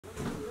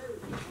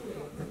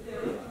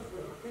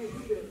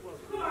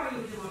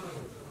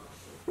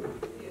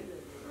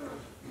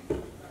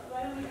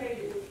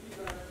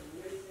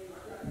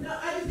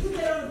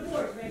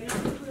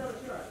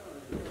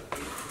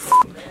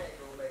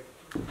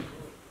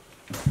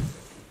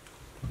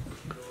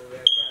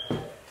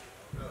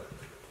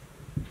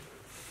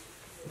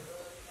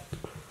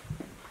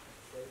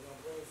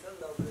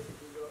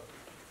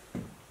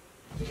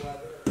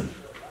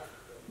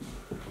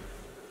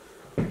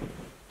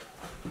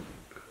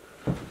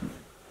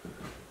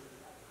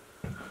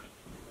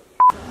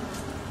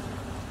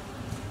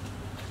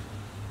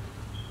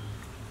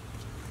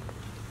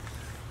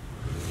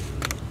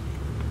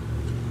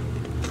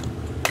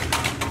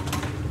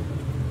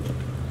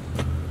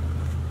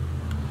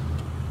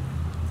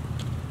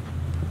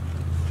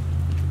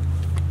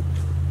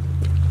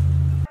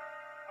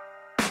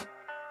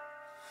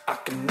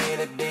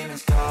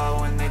tenants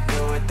caught when they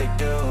do what they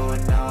do.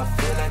 And now I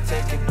feel like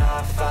taking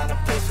off, find a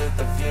place with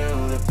a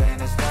view. The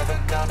pain is never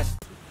gonna stop.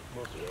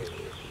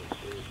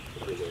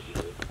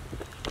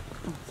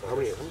 How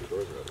many doors are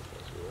there?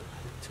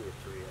 2 or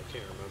 3, I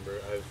can't remember.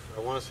 I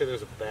want to say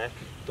there's a back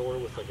door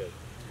with like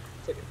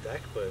it's like a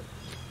deck, but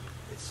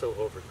it's so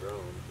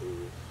overgrown.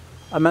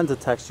 I meant to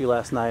text you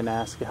last night and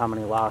ask you how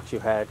many locks you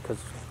had, because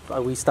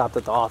we stopped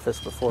at the office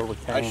before we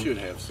came. I should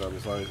have some,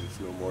 as long as it's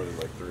no more than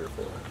like 3 or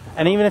 4.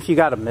 And even if you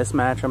got to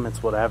mismatch them,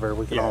 it's whatever.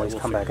 We can always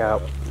come back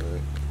out.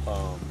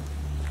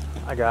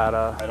 I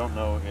don't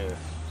know if...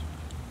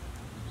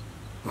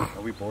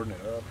 Are we boarding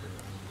it up?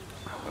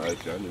 I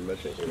didn't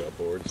mention anything about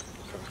boards.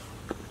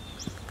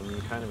 I mean,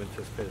 we kind of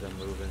anticipated them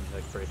moving,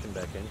 like breaking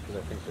back in, because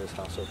I think there's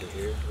house over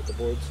here with the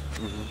boards.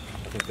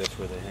 I think that's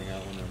where they hang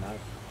out when they're not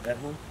at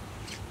home.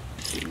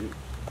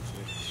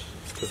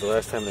 Because the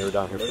last time they were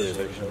down here for the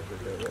eviction,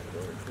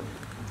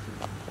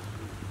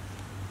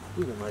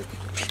 even like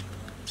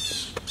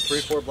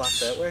 3-4 blocks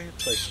that way,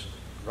 it's like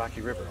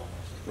Rocky River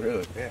almost.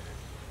 Really? Yeah.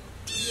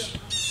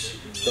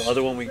 The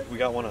other one, we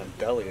got one on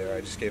Delia.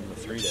 I just gave him a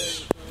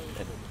 3-day,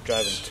 and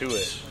driving to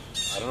it,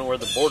 I don't know where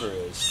the border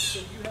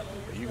is,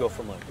 but you go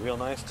from like real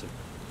nice to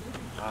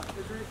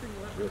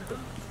real quick.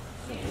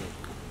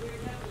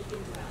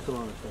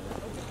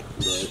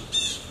 Right.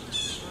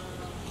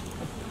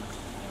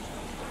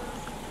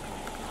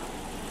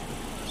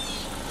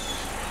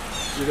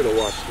 You're gonna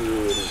walk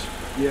through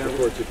and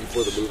report it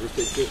before the movers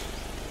take it.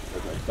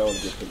 Okay, that one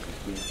just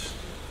interesting.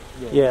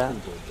 Yeah.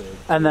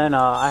 And then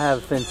I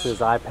have Vince's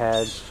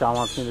iPad. Sean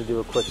wants me to do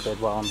a quick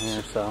bid while I'm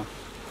here, so.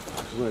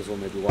 You might as well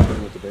maybe walk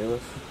in with the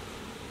bailiff.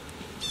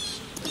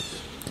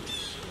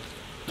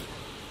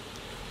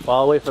 Well,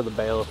 I'll wait for the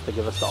bailiff to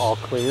give us the all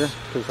clear,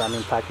 because I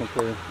mean,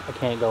 technically, I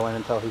can't go in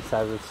until he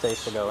says it's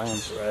safe to go in.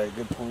 Right,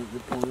 good point,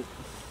 good point.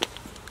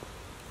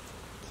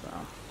 So.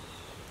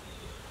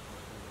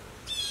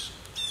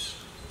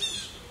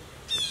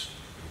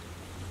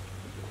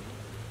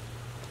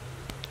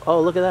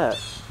 Oh, look at that.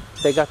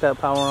 They got that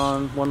power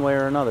on one way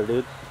or another,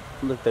 dude.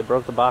 Look, they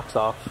broke the box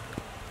off.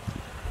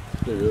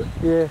 They really?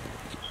 Yeah.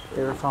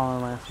 They were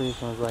calling last week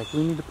and was like,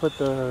 we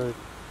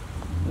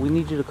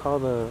need you to call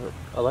the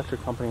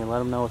electric company and let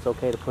them know it's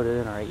okay to put it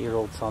in our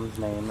 8-year-old son's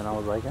name. And I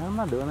was like, I'm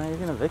not doing that. You're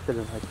going to evict it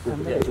in like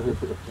 10 days. You're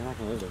not going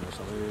to live there or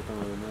something. It don't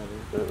really matter.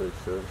 That makes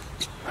sense.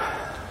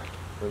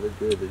 Well, they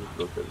did. They just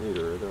broke that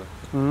meter right now.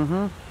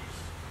 Mm-hmm.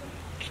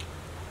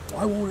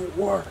 Why won't it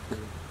work?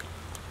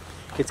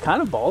 It's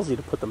kind of ballsy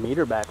to put the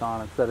meter back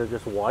on instead of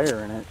just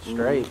wiring it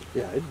straight.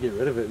 Yeah, I'd get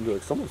rid of it and be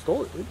like, someone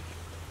stole it, dude.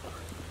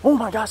 Oh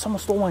my God, someone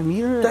stole my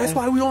meter. That's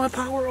why we don't have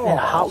power off. And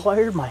hot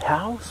wired my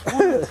house?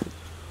 What?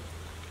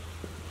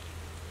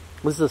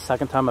 This is the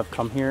second time I've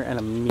come here and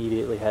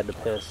immediately had to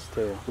piss,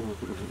 too.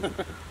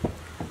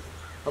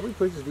 How many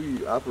places do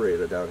you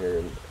operate down here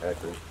in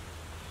Akron?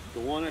 The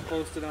one I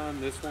posted on,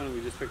 this one, and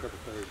we just picked up a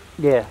 3rd.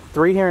 Yeah,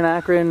 3 here in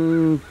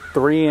Akron,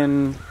 3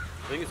 in...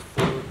 I think it's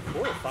 4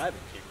 or 5 in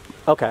Canton.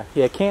 Okay,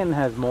 yeah, Canton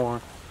has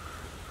more.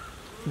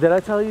 Did I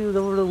tell you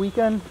over the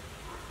weekend?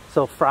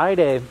 So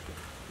Friday,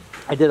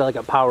 I did like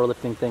a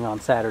powerlifting thing on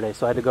Saturday,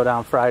 so I had to go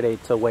down Friday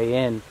to weigh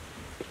in,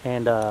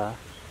 and I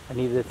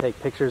needed to take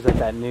pictures at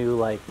that new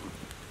like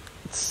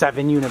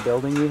 7-unit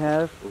building we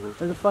have.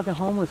 There's a fucking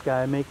homeless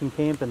guy making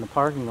camp in the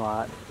parking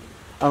lot.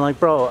 I'm like,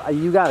 bro,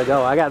 you gotta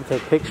go. I gotta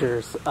take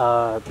pictures.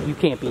 You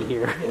can't be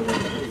here.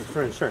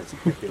 For insurance.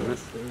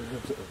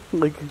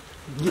 Like,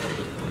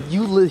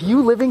 you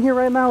living here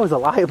right now is a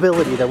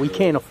liability that we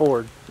can't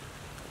afford.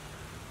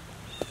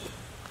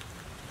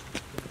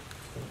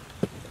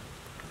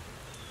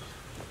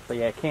 But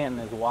yeah, Canton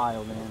is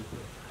wild, man.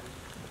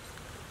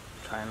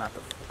 Trying not to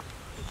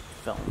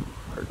film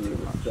her too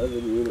much.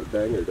 7-unit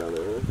banger down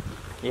there, huh?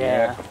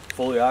 Yeah.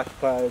 Fully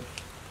occupied.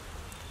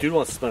 Dude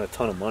wants to spend a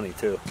ton of money,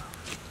 too.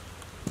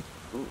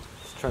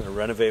 He's trying to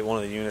renovate one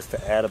of the units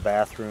to add a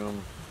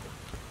bathroom.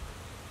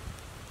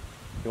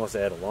 He wants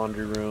to add a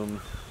laundry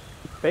room.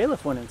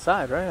 Bailiff went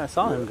inside, right? I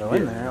saw him go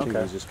in there. I think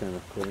Okay. he's just kind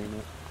of clearing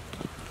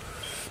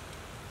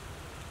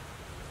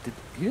it.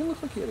 He didn't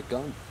look like he had a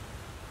gun.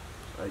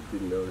 I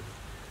didn't notice.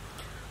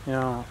 You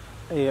know,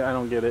 yeah, I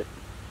don't get it.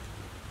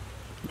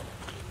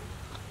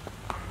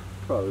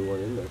 Probably one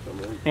in there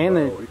somewhere. And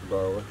we can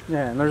borrow it.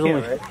 Yeah, and there's Yeah,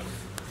 only... right?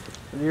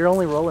 You're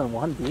only rolling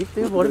one deep,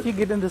 dude? What if you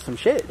get into some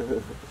shit?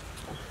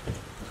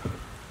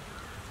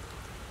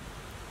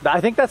 I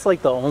think that's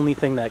like the only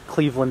thing that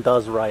Cleveland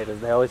does right, is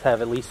they always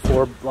have at least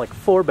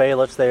 4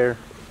 bailiffs there.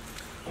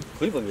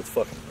 Cleveland gets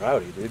fucking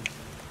rowdy, dude.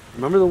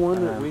 Remember the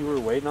one that we were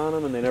waiting on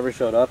them and they never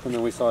showed up, and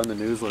then we saw in the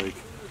news like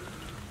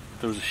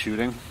there was a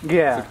shooting?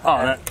 Yeah. Like,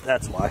 oh,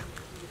 that's why.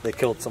 They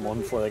killed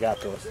someone before they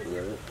got to us.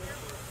 Right.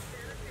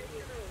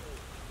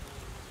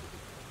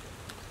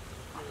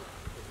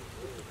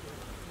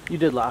 You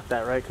did lock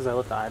that, right? Because I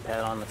left the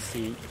iPad on the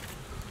seat.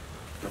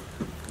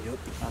 Yep.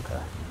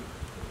 Okay.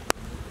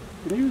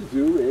 Can you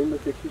zoom in the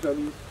pictures on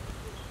these?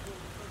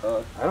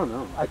 I don't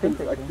know. I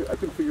think I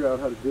couldn't figure out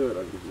how to do it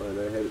on mine.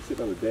 I had it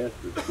sitting on the desk.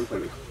 It looked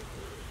like it's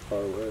far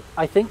away.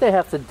 I think they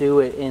have to do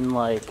it in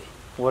like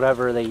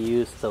whatever they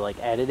use to like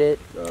edit it.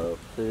 Oh,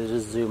 So they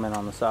just zoom in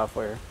on the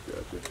software.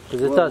 gotcha.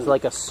 Because it does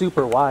like a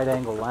super wide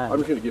angle lens. I'm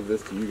just gonna give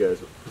this to you guys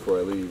before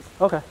I leave,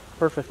 Okay,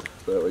 perfect.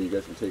 so that way you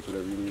guys can take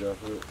whatever you need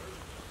off of it.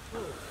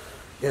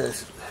 Yeah,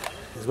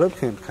 his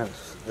webcam kind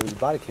of, I mean, the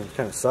body cam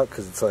kind of suck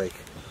because it's like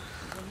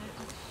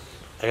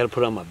I gotta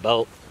put it on my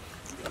belt.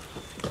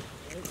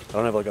 I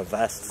don't have like a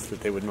vest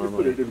that they would Put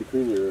normally. it in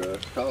between your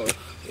collar.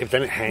 If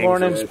then it hangs,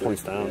 Morning. it just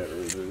points down. Yeah,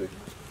 really.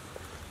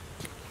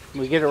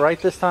 We get it right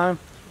this time?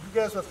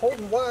 You guys with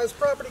Holden Wise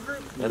Property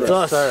Group? That's Yes,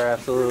 us. sir,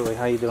 absolutely.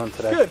 How you doing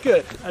today? Good,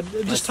 good. I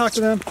just talked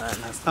to them.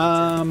 Nice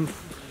to meet you.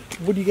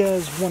 What do you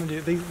guys want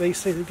to do? They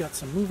say they've got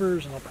some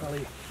movers and they'll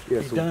probably Yeah,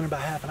 be so- done in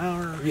about half an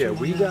hour. Or Yeah,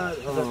 something we like got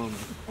that.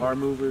 our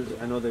movers.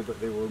 I know they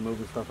were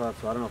moving stuff out,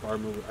 so I don't know if our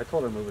movers. I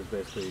told our movers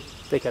basically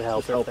They could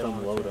help just help if they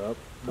them wanted load to. up.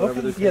 Whatever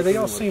Okay. they're Yeah, they taking,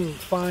 all what- seem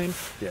fine.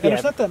 Yeah. And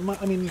there's not that much.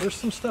 I mean, there's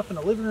some stuff in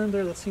the living room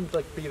there that seems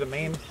like be the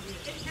main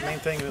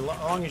thing. And as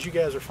long as you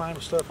guys are fine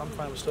with stuff, I'm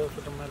fine with stuff.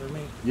 It don't matter to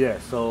me. Yeah,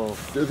 so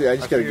The other thing, I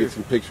just gotta figured- get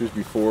some pictures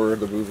before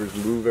the movers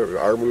move.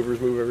 Our movers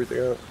move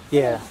everything out.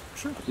 Yeah.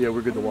 Sure. yeah, we're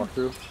good to walk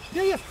through.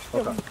 Yeah, yeah.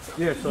 Okay.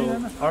 Yeah, so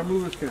our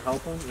movers can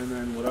help them, and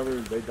then whatever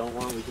they don't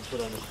want, we can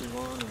put on the tree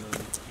lawn, and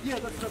then Yeah,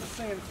 that's what I was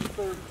saying. If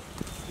they're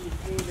being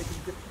paid, they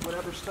can get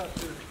whatever stuff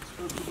they're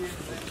supposed to get,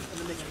 and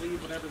then they can leave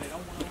whatever they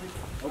don't want to leave.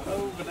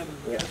 Move, and then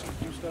you guys can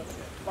do stuff.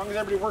 As long as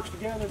everybody works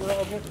together, we're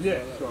all good.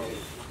 yeah. So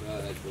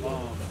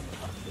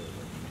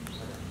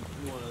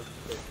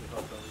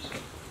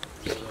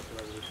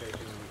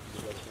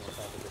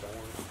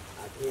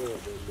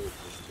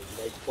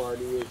The next part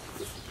is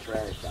just the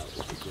trash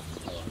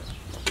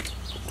out.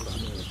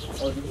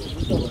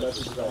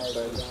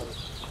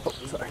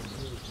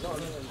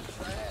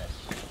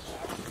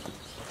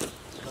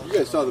 You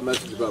guys saw the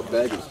message about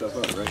bagging stuff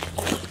up, right?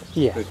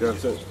 Yeah. That John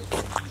sent.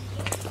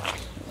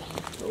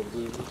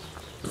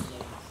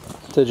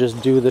 To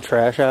just do the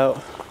trash out.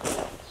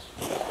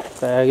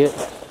 Bag it.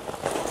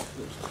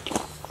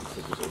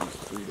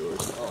 Three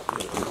doors. Oh, yeah,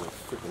 there's a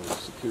freaking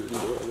security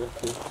door in there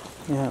too.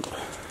 Yep.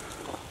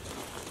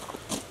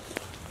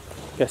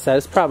 Guess that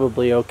is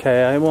probably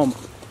okay. I won't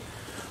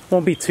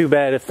be too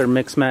bad if they're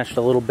mix matched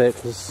a little bit,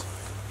 because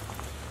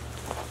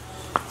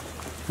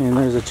I mean,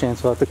 there's a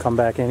chance we'll have to come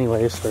back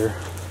anyways for.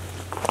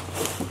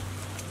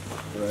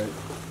 Right.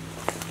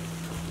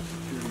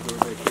 Security door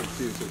back here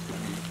too, so it could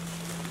be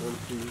 1,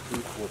 2, 3,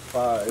 4,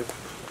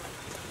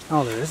 5.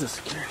 Oh, there is a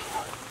security.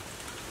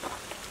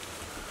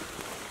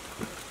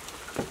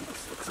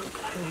 This looks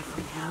okay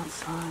from the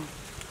outside.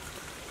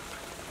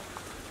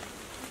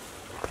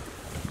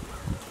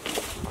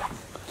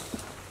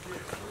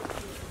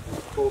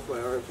 Both my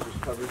arms are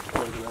just covered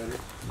with glider.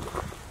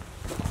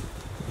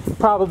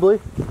 Probably.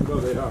 No,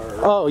 they are.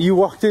 Oh, you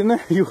walked in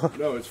there?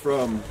 No, it's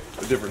from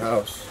a different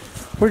house.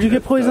 Where'd you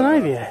get poison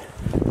ivy at?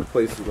 A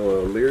place in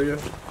Elyria.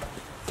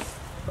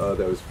 That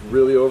was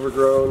really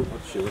overgrown.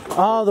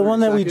 Oh, the one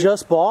that we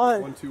just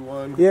bought?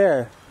 121.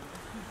 Yeah.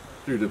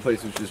 Dude, the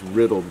place was just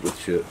riddled with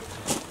shit.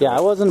 Yeah, I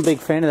wasn't a big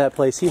fan of that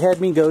place. He had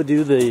me go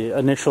do the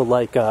initial,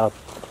 like grab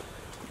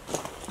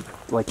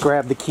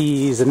the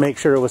keys and make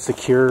sure it was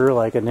secure,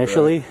 like,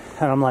 initially.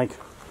 Right. And I'm like,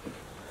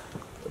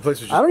 The place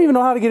was just I don't even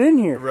know how to get in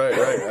here. right.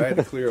 I had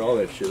to clear all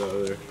that shit out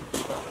of there.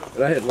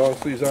 And I had long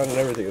sleeves on and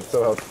everything, and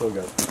somehow it still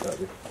got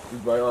me.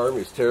 Dude, my arm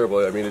is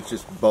terrible. I mean, it's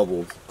just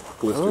bubbles,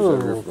 blisters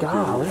everywhere. Oh, from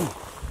golly. here.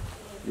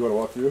 You want to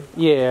walk through?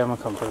 Yeah, I'm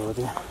gonna come through with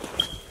you.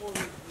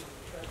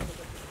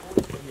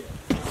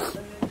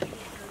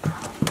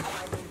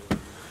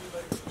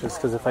 Just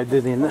because if I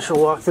did the initial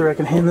walkthrough, I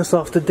can hand this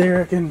off to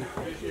Derek and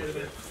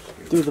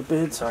do the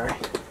bid. Sorry.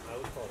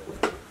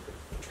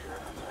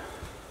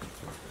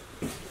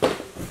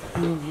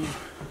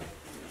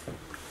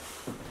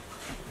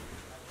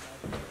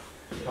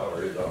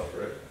 Power is off,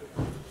 right?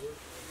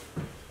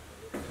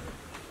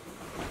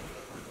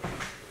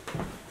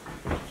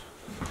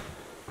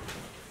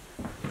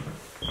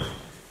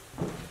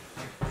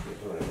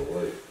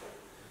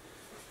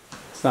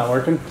 It's not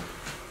working?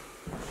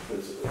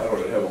 I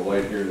don't have a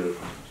light here to.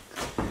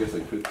 I guess I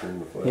could turn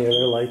the flash. Yeah,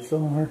 their lights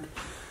don't work.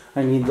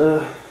 I need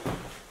the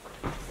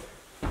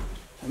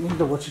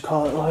what you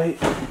call it light.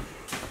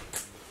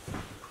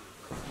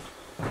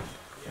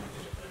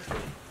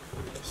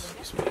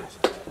 Excuse me.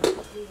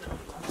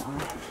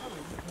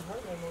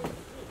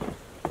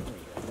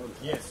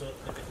 yeah, so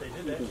if they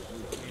did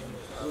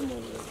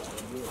that.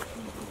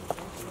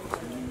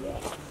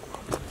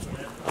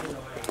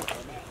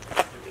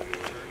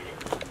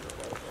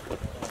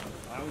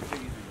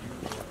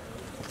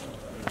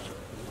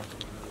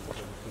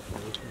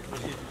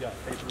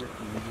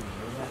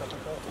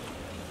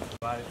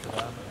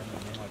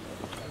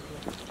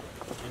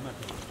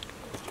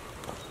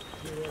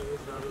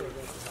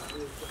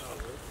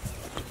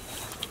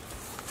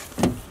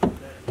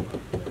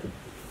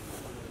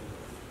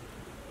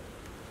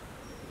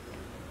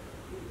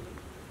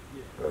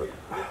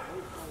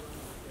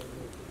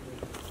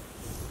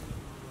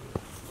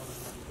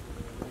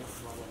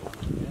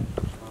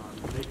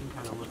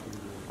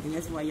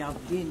 and that's why y'all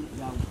getting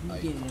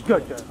it.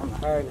 Good.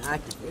 Her and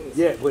occupancy.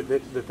 Yeah, but the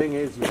thing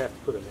is, you have to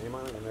put a name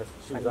on it, and that's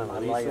she was on the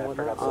lease and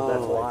whatnot, so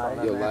that's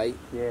why. Your light.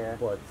 Yeah.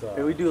 But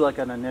And we do like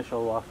an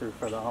initial walkthrough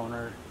for the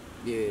owner.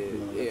 I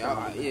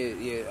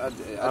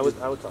would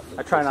talk to them.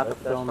 I try not to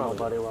That's film probably-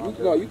 nobody while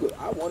I'm No, you could.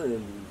 I wanted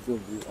them to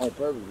film you on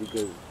purpose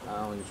because I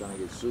don't want you trying to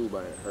get sued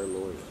by her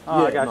lawyer.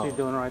 Oh, I Yeah, got no. you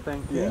doing the right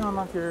thing. Can you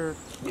unlock your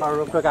car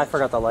real quick? I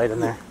forgot the light in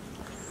there.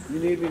 You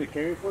need me to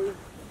carry it for you?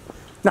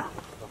 No.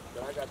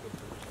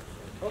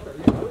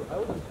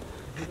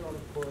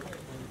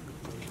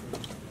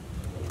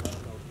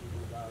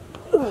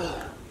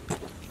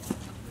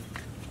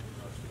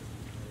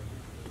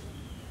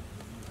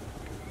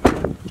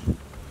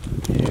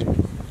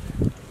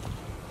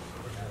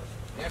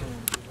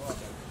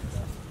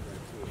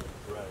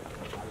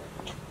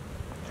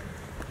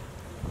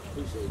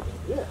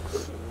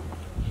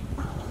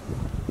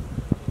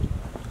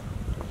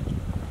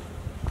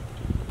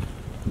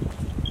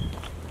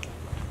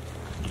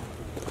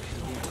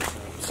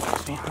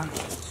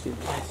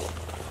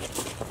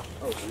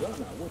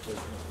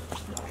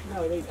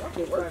 No, they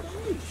work.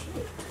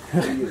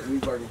 We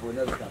working for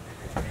another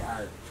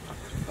company.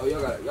 Oh,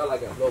 y'all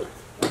like a boat.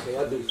 Okay,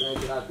 y'all do the same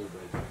thing I do,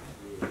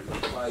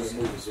 but why you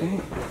moving?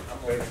 See?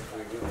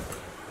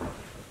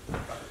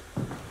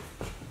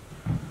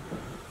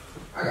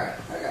 I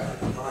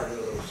got a hard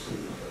little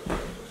seat.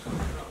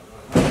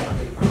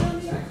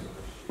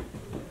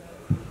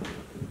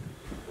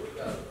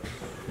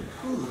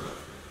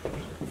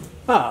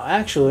 Oh,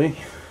 actually,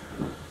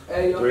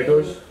 Hey, 3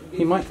 doors?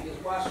 he might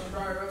Wash and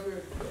dryer up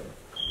here.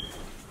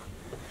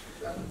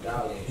 Got the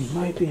dolly. he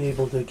might be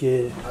able to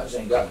get I just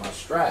ain't got my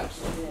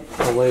straps.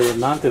 away with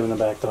not doing the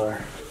back door.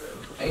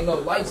 Ain't no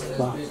lights in this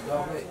bitch,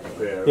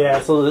 dog.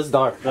 Yeah, so it's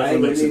dark. I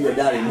ain't gonna need the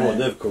daddy more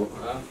difficult.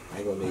 I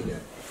ain't gonna need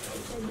that.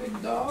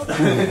 Big dog.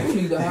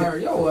 We need to hire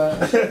your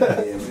ass. Yeah,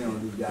 we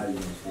don't need daddy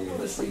instead.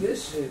 Let's see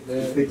this shit,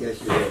 man. Pick that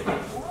shit up.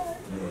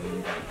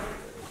 Yeah.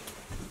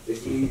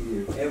 It's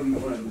easier. Every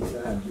one of these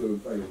times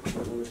you go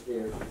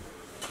there.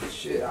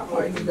 Shit, I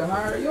might need to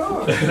hire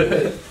y'all.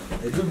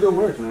 They do good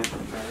work, man.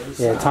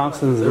 Yeah,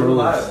 Thompson's They're moves.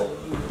 reliable.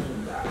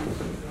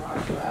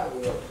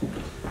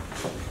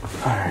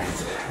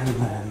 Alright, and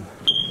then.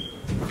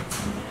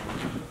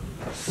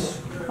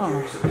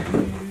 Oh,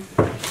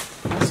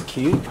 that's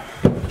cute.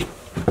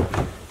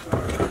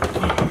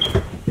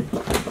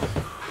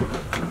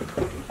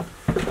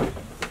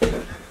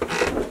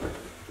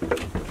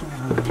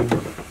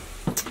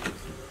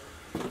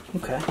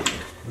 Okay.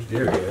 Where's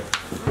Jerry?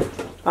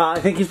 I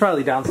think he's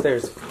probably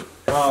downstairs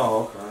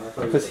Oh,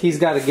 okay. because he's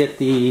got to get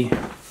the.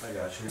 I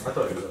got you. I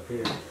thought he was up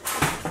here.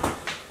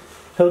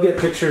 He'll get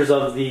pictures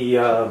of the.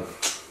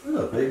 That's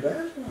a big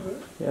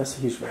bathroom. Yes,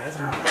 huge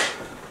bathroom.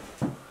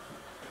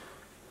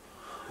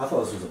 I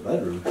thought this was a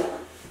bedroom.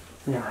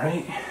 Yeah,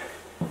 right.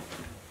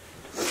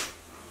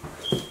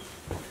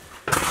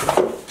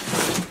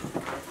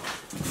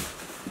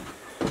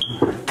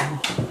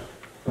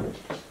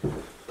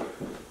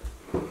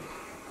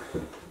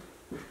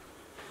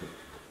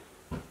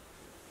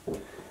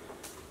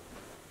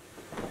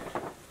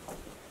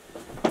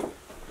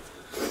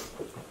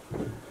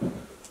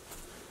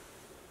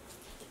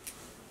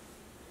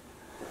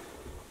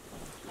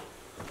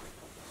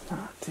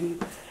 Not too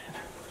bad.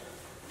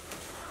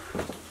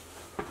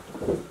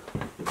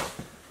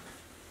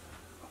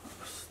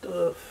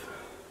 Stuff.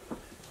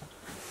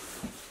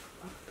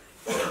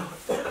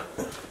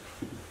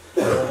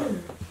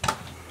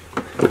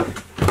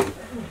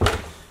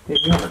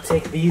 If you want to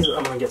take these,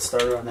 I'm gonna get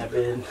started on that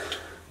bid.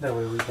 That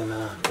way we can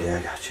Yeah,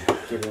 I got you.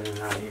 get in and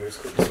out of here as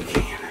quick as we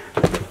can.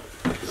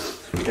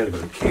 We gotta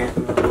go to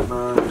camping and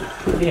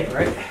whatnot. Yeah,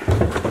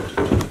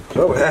 right.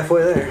 Well, we're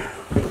halfway there.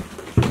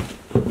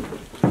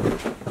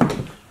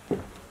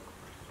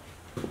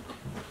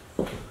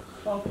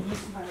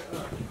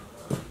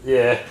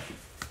 Yeah.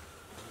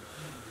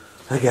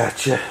 I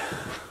got you.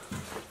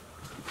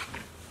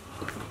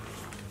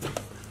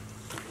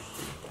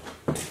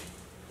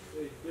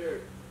 Hey,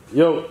 Derek,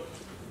 Yo.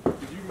 did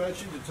you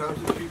mention to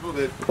Thompson people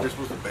that they're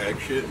supposed to bag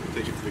shit and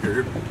take it to the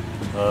curb?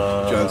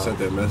 John sent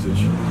that message.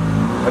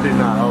 I did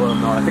not. I'll let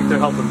them know. I think they're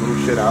helping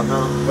move shit out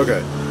now.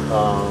 Okay.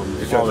 All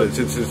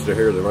Since they're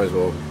here, they might as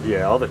well.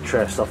 yeah, all the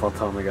trash stuff, I'll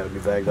tell them they gotta be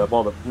bagged up.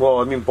 Well,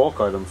 I mean, bulk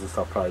items and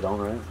stuff probably don't,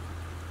 right?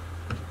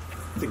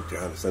 I think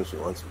John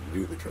essentially wants them to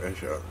do the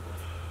trash out.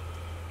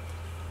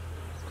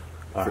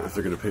 If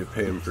they're going to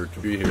pay him to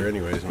be here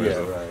anyways. might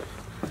as well.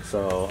 right.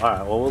 So, all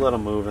right, well, we'll let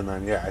them move, and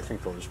then, yeah, I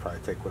think they'll just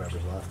probably take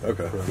whatever's left.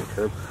 Okay. Put it on the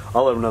curb.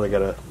 I'll let them know they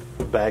gotta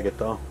bag it,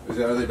 though. Are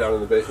they down in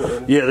the basement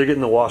then? Yeah, they're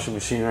getting the washing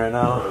machine right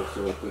now.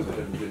 So if they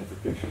haven't been for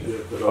pictures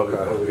yet, but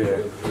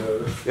Okay,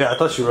 Yeah, I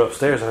thought you were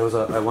upstairs. I went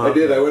I up.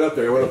 did. I went up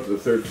there. I went up to the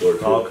third floor.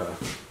 Too. Oh,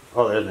 okay.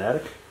 Oh, they're in the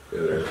attic? Yeah,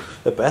 there.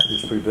 That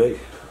bathroom's pretty big.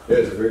 Yeah,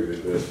 it's a very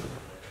big bed.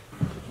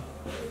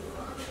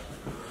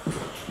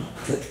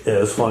 Yeah,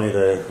 it was funny.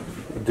 The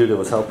dude that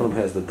was helping him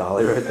has the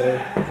dolly right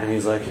there, and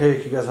he's like, "Hey,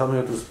 can you guys help me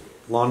with this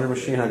laundry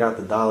machine? I got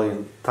the dolly."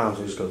 And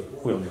Thompson just goes,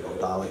 "We don't need no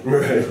dolly."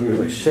 Right. He's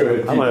like,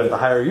 "Shit, I might have to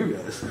hire you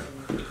guys."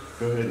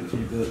 Go ahead and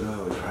keep this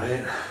out.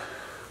 Right?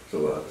 There's a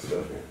lot of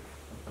stuff here.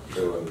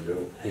 Got a lot to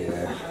go.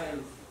 Yeah.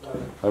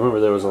 I remember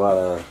there was a lot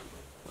of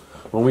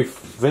when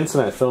Vince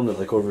and I filmed it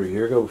like over a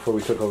year ago before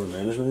we took over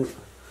management,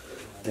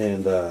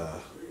 and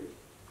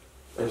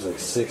there's like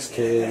 6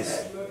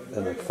 kids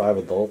and like 5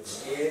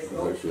 adults.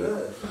 Oh, shit.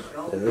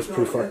 Yeah, it was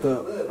pretty fucked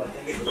up.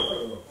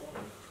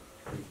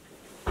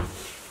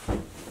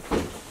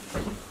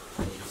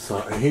 So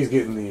and he's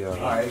getting the.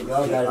 Alright,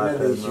 y'all got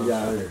another issue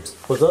down here.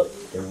 What's up?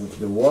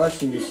 The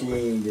washing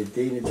machine, the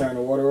thing to turn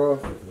the water off,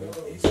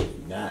 it's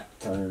not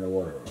turning the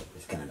water off.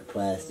 It's kind of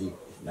plastic,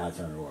 it's not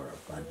turning the water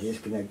off. If I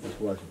disconnect this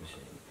washing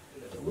machine,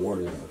 the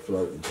water is going to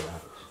float into the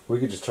house. We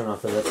could just turn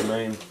off that's the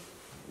main.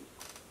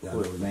 Y'all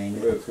know the main Yeah,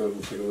 there? let's go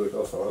take a look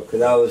also.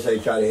 Because I always say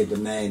try to hit the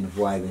main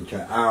before I even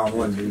try. I don't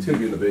want to It's gonna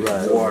be in the big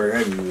water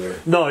everywhere.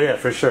 No, yeah,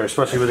 for sure.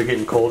 Especially with it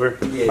getting colder.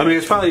 Yeah. I mean,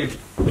 it's probably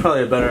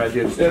a better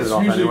idea to just turn it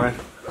off usually, anyway.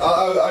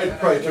 I'd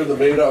probably turn the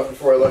main off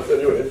before I left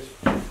anyways.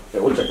 Yeah,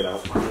 we'll check it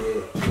out.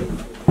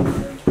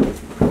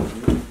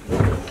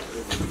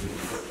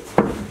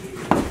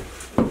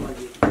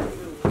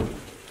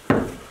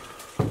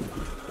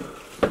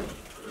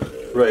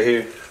 Right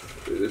here.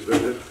 This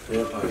right there?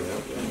 Yeah.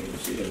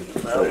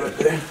 Right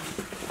there.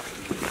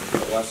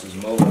 Watch this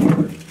mobile.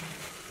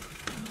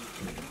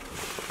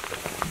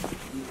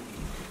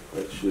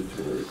 That should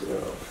turn everything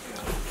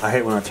off. I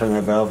hate when I turn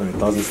that valve and it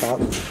doesn't stop.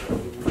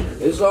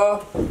 It's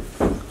off.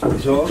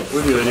 It's all?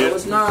 We're good, No,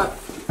 it's not.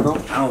 No,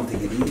 I don't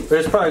think it is.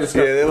 It's probably just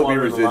got Yeah, that'll be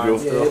water in the line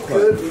residual. still.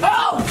 could be.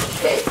 Oh,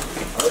 shit.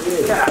 Oh,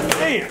 yeah. God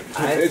damn! I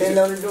intend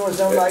on doing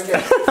something like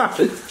that.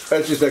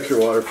 That's just extra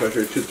water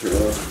pressure. It should turn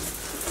off.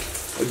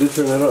 I did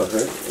turn that off,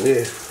 right?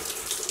 Yeah.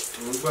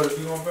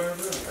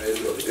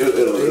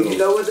 You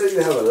know what though?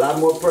 You have a lot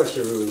more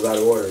pressure with a lot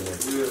of water in there.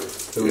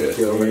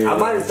 Yeah. I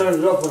might have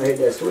turned it up when I hit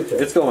that switch.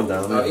 It's going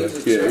down. Oh, he's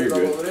just Yeah, checked you're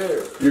good. over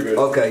there. You're good.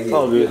 Okay, yeah.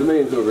 Oh, Yeah, good. the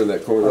main's over in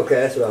that corner. Okay,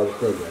 that's what I was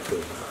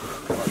thinking.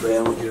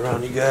 Man, look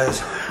around you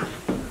guys.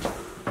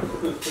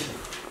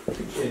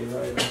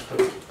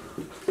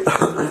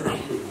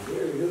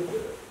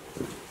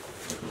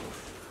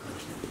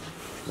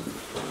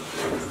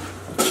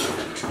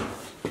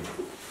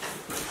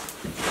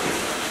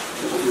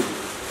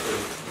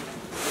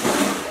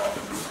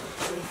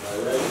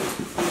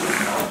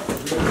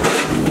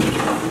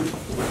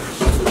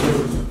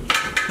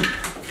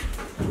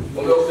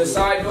 Wanna go open the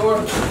side door?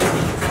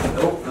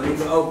 Nope, I need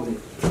to open it.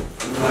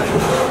 I'm going to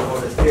go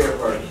on the stair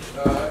first.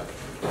 Alright.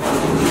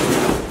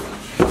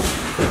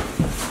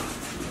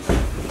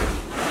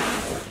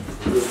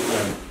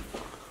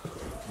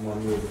 I'm going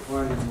to move the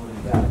front and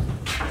move the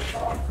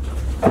back.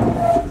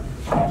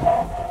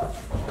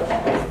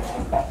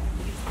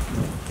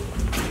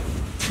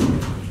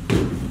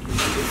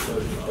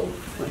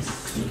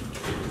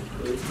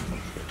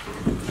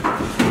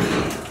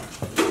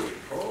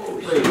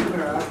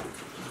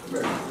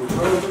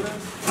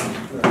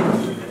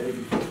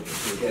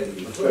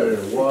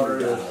 Water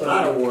in A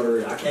lot of water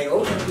in it. I can't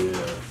open it.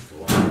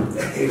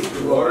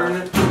 Water in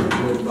it?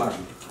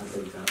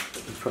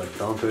 Let's probably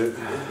dump it.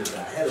 There's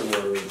a hell of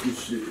water in it.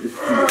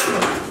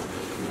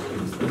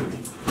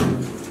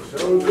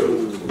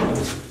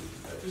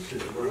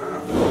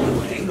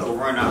 Ain't no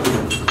run out.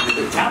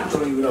 The top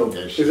don't even open.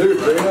 Is there a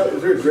drain out?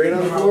 Is there a drain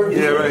on the floor?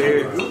 Yeah, right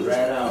here.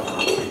 Right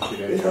out.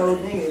 This whole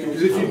thing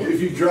is. Because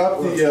if you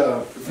drop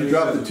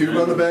the tube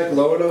on the back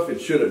low enough,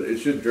 it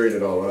should drain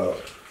it all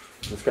out.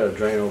 It's got a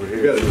drain over You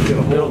here. got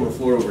a hole in the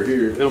floor over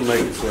here. It'll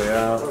make its way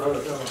out.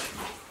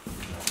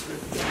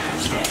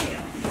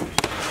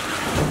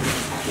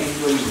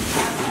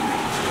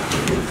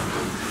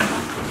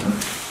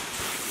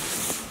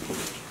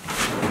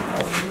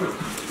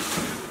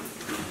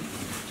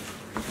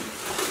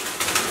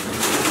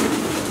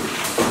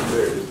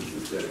 There it is.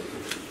 It's there.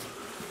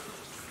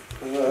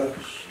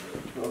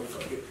 Oh,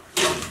 fuck it.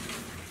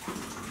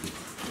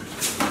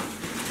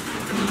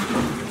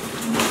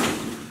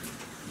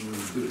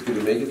 Did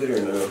it make it there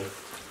or no?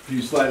 Can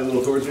you slide a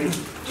little towards me?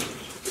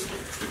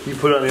 You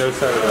put it on the other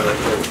side of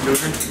that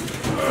scooter.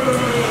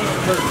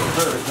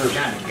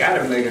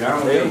 Gotta make it. I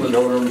don't think it's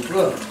over on the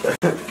floor.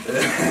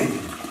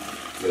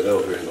 Yeah,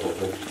 that'll drain the whole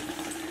thing.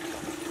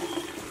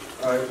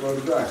 Alright, go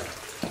to dry.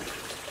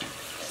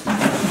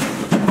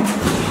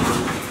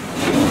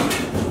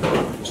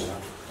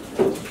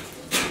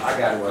 I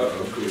got one.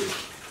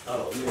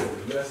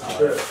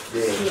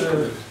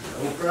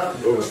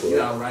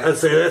 I'd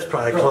say that's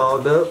probably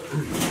clogged up.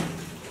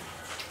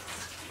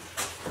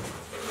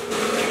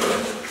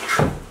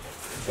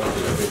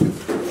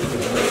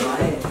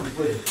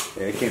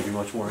 Yeah, it can't be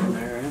much more in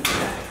there,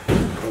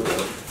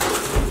 right?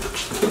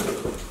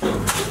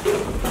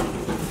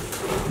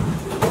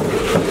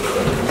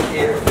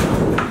 Here.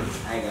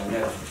 I ain't got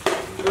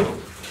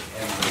nothing.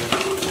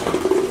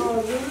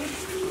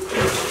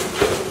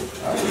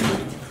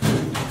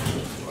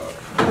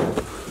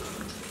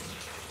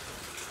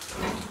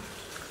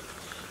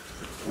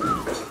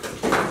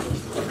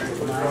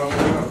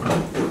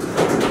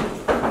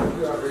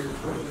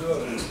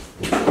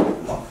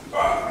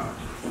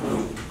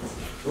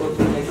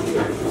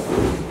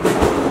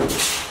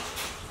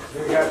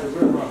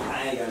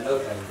 I ain't got no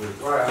type of food.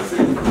 Right, I see.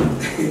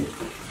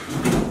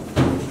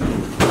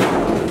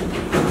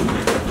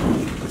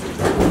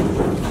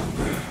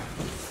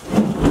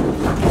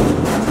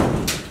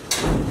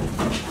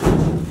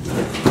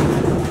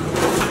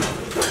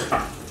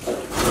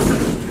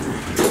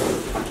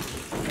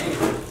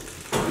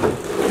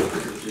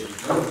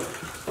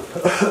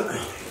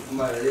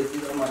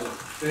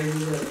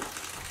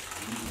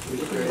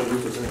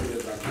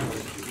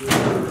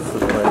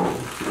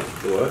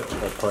 What?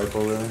 That pipe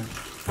over there.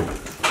 I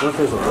wonder if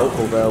there's a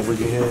local valve we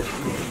can hit.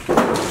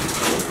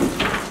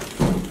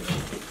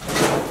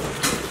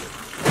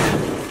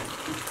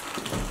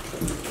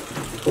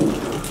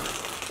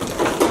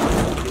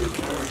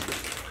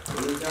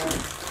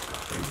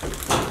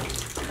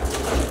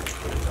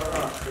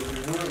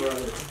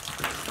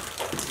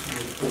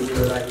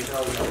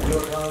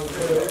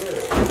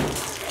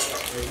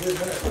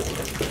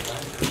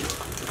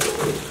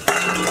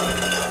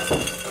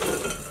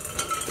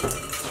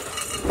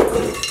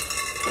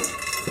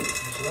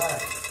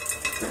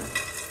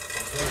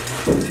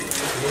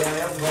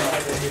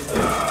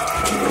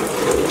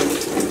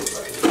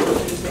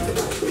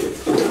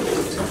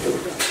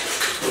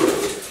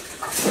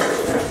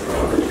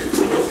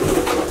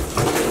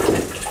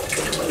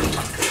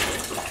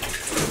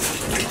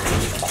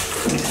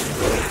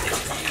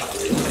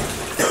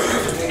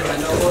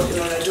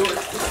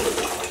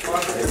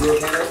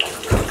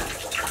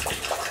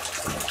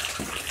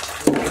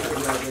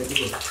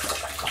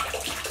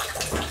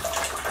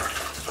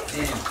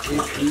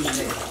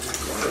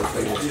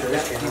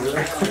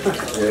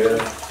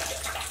 Yeah.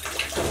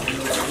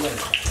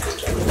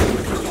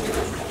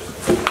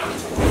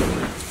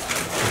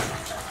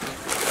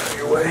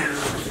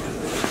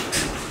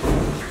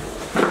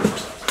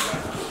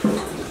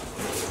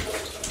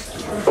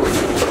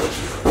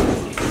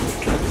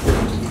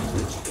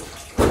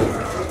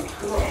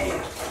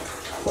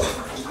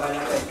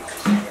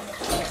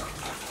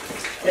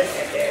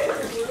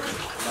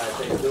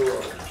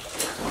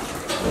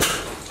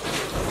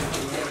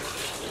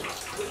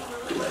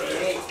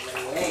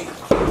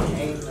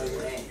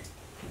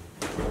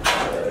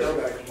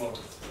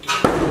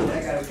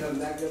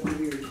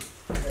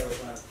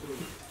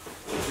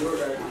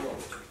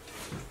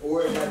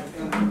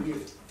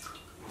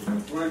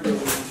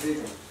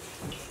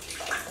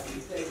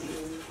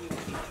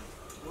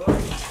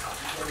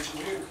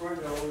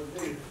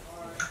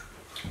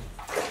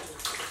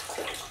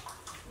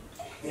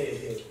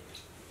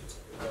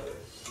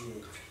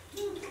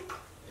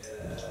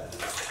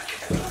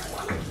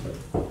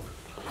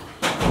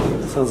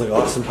 Sounds like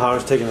Austin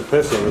Powers taking a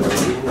piss over there.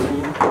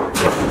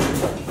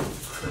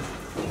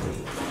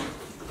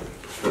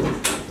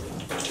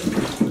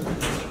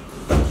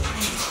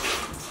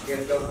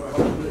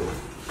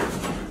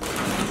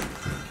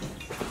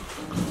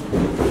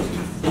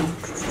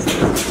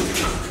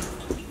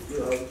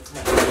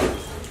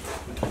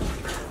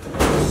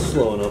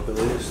 Slowing up at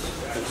least.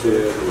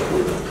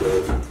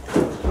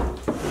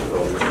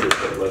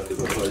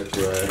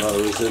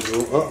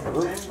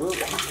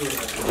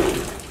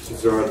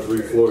 Since they're on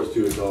 3 floors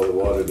too, it's all the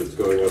water that's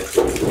going up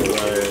to the floor.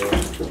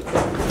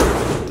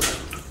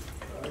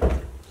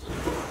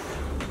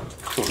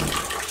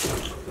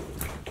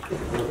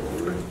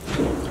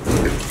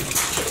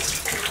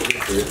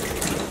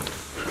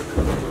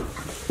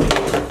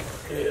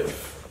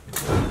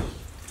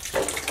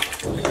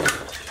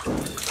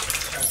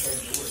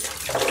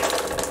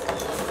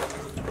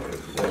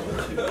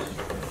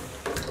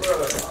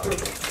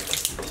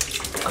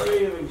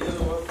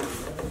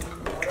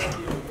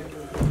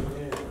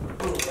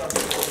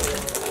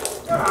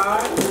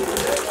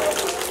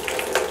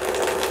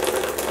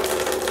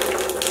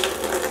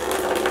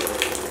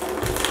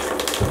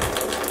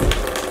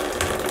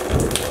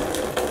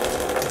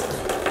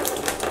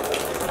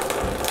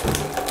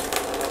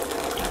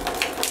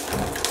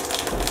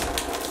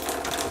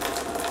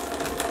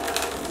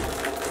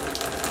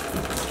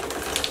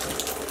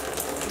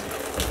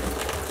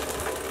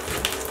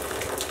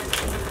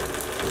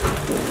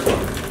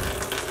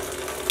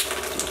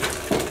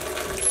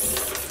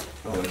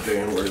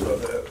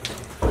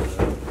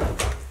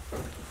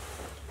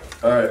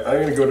 Alright,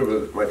 I'm gonna go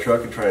to my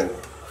truck and try and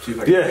see if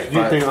I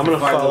can I'm gonna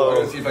follow. I'm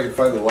gonna see if I can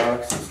find the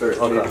locks and start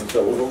taking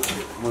some of them.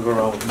 I'm gonna go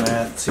around with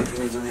Matt and see if he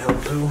needs any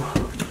help too.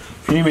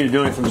 If you need me to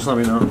do anything, just let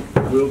me know.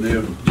 Will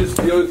do. Just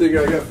the other thing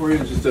I got for you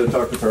is just to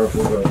talk to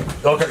Powerful about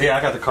it. Okay, yeah,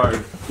 I got the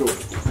card. Cool.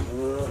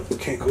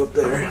 Can't go up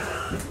there.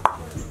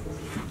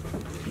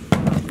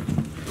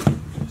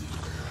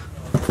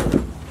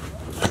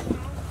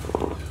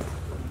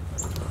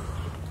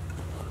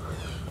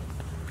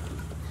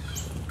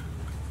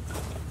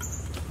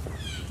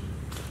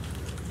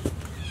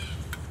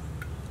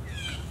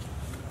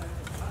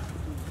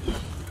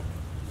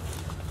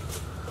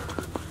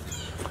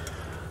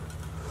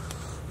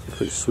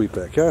 Pretty sweet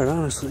backyard,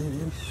 honestly,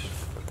 dude.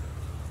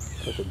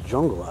 Like a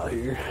jungle out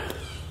here.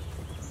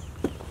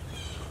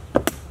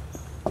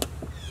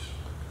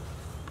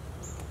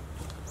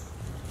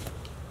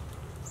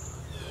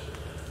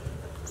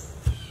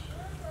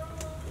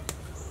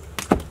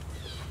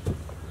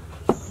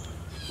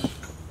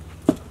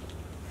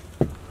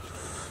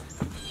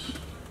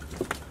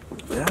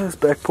 This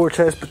back porch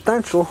has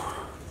potential.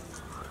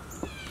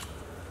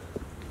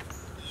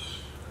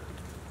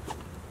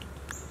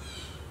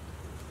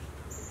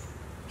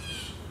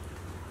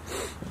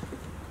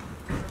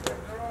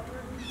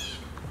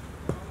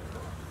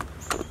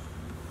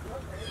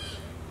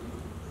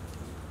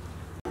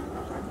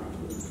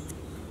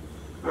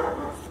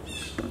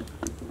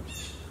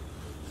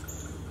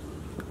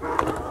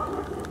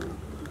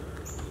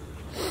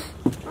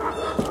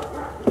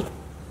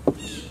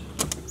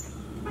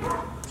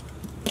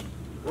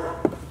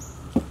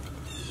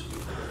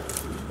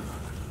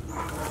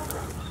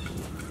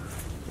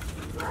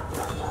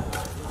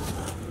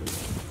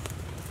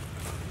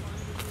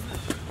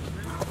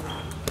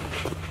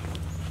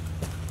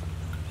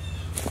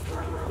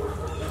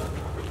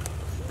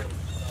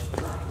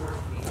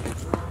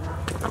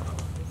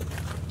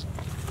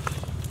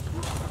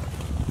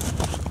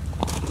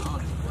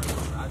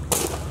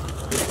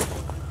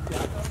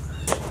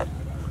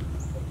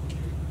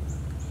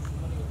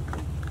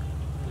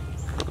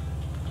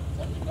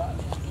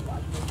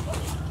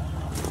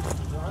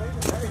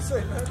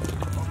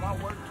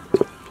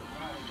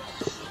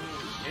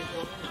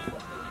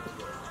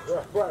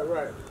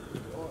 Right.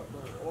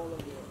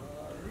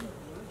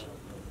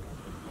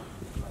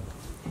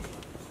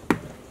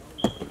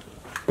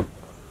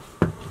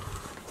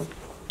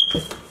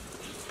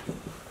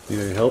 Need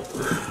any help?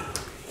 You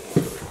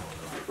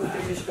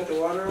just cut the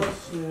water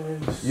off?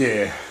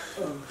 Yeah.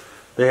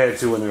 They had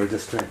to when they were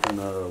disconnecting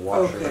the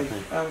washer. I Okay,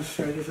 think. I'm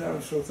sorry, I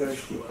was so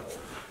thirsty.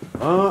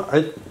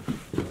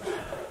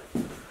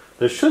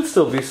 There should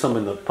still be some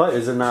in the pipe.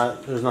 Is it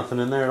not? There's nothing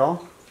in there at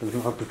all? There's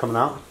nothing coming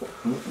out?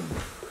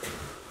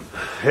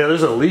 Yeah,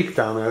 there's a leak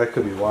down there. That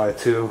could be why,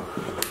 too.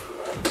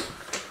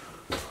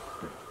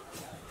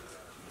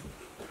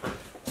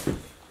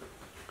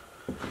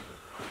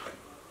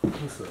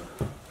 That's a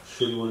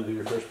shitty one to do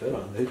your first bed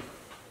on, dude.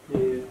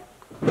 Yeah.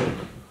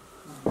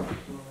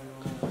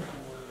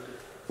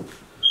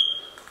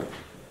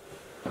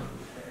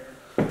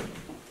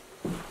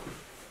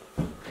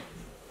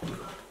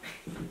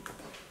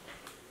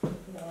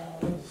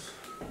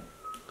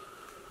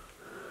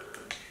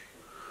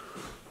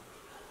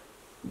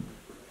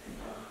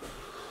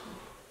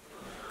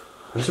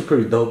 That's a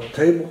pretty dope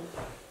table.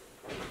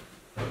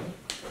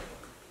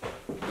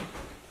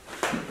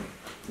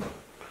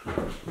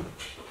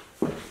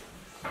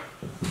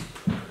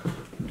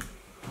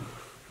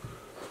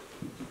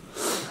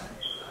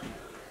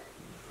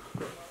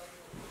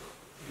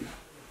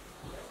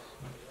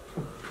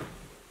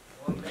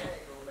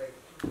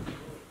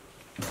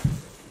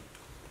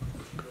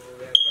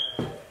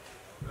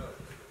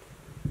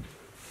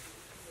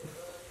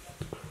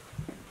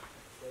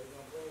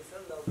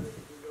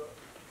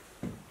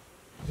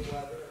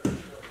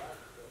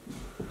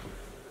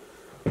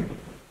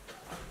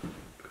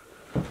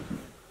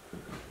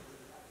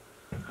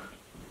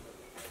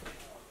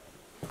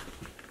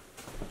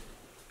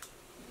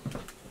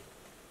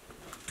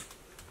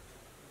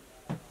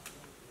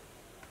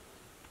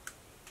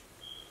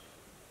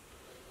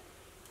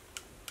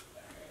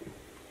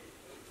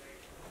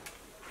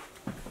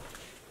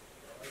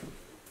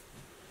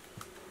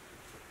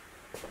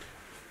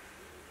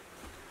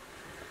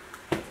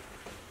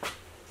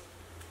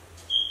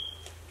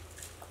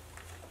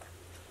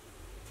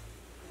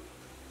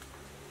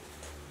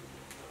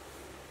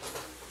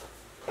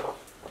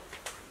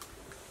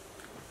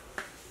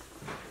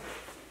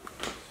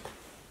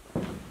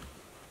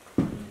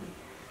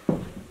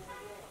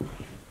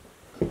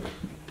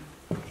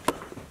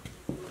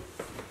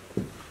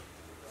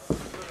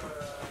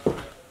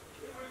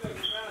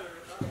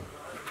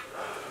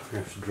 I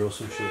have to drill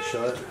some shit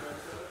shut.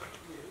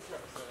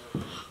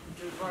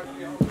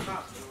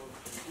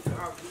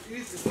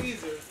 It's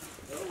easier.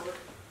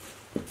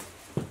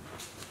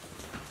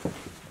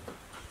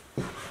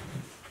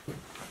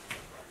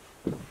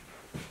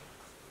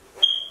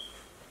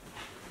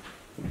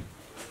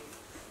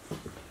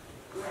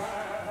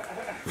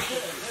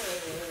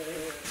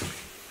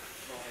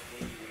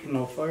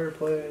 No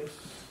fireplace.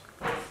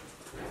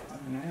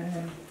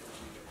 Nah.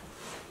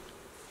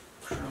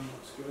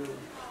 Looks good.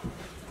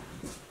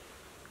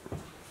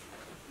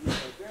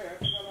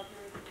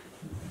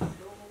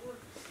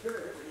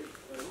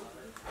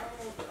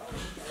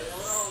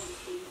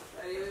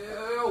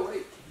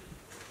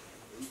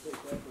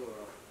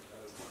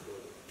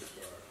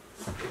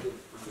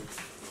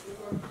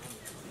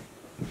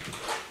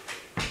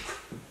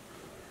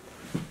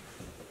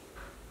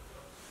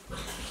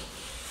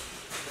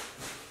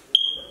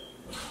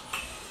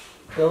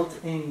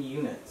 Built-in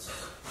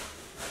units.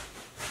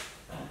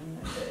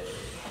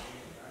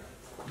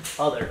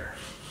 Other.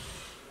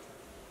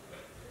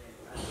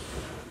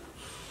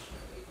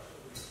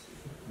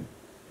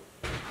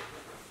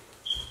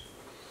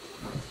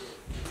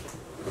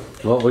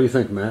 Well, what do you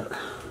think, Matt?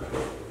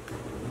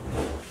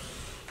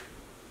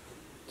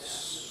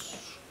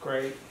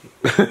 Great.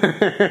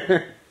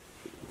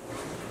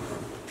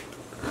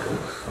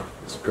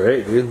 It's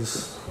great, dude.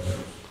 This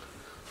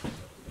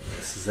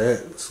is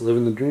it. It's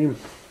living the dream.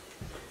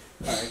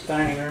 Alright,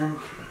 dining room.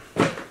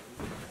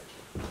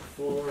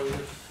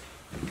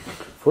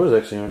 Floors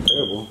actually aren't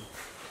terrible.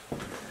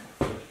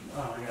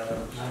 Oh, I gotta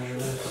measure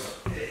this.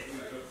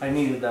 I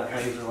needed that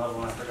laser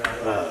level and I forgot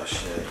it. Oh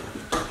shit.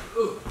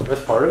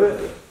 That's part of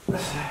it?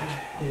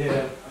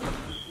 Yeah.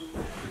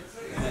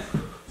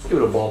 Let's give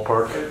it a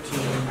ballpark. 13.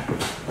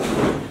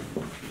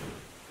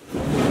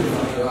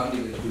 I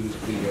need to do this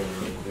video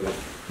real quick.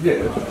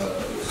 Yeah.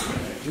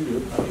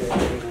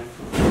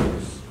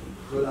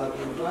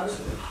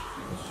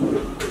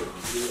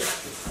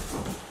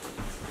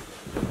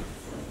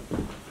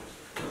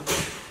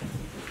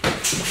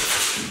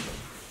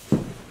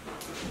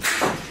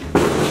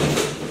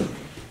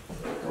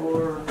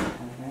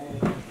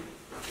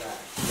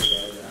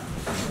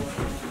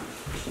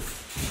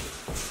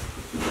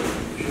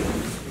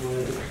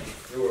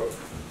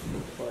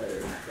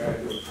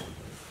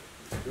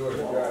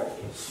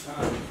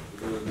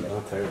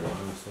 Not terrible,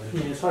 honestly.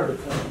 Yeah, it's hard to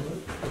tell,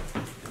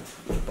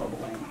 but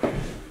bubbling.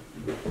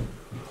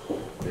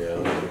 Yeah, there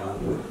we go.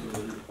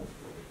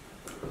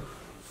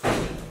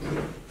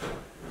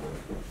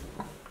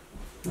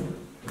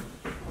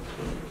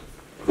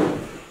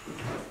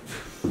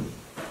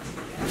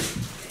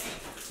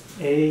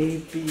 A,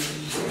 B.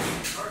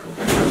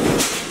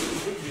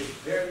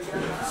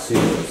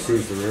 See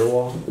the rear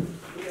wall?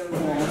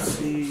 Let's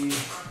see.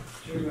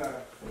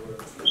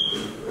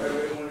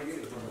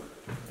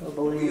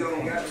 Bubbling.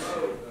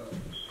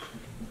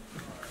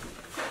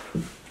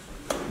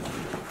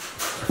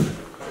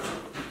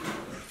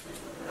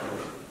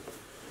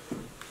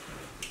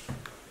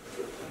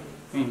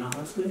 I mean,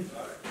 honestly,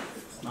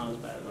 it's not as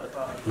bad as I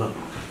thought. No.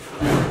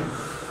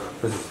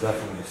 This is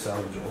definitely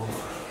salvageable.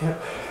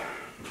 Yep.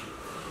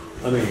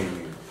 I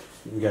mean,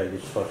 you gotta get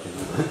your fucking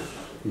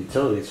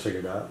utilities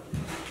figured out.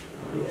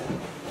 Yeah.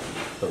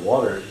 The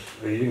water,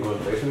 you didn't go in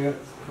the basement yet?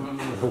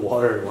 The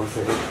water, once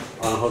they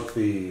unhooked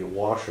the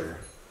washer,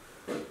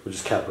 we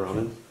just kept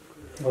running.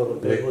 Oh, the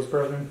big was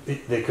broken?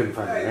 They couldn't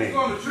find the Hey, main. he's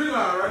on the tree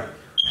line, right?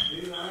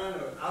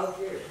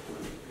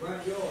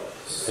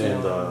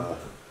 And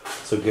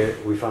so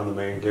we found the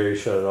main, Gary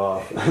shut it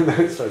off, and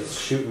then it starts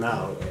shooting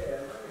out.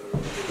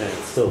 And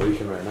it's still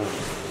leaking right now.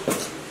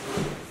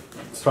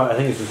 It's probably, I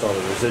think it's just all the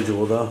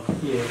residual though.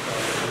 Yeah.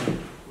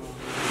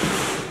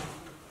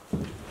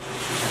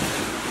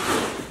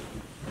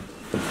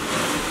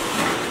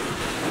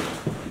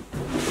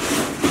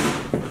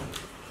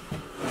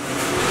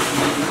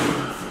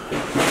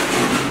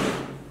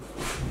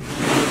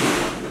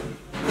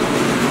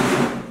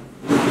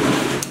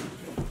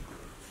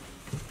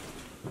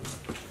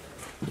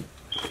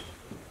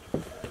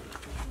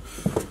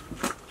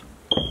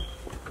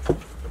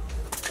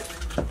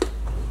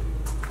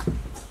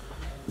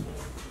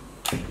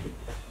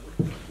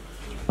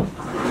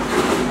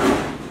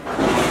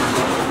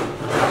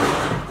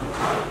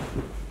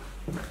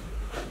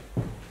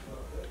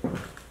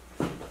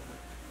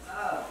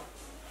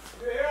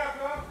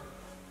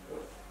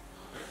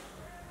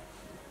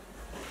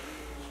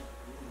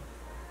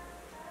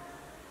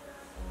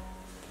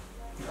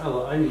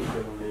 Oh, I need to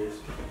get one of these.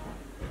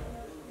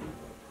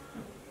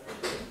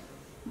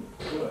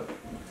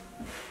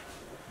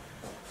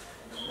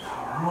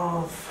 Power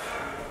off.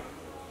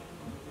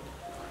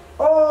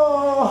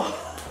 Oh!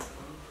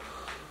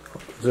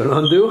 Is it an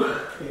undo?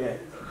 Yeah.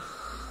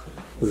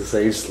 Does it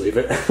say you just leave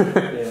it?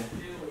 Yeah.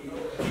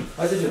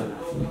 Why did you do that?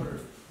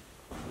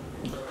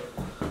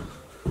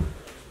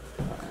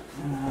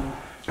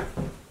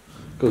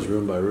 Goes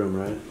room by room,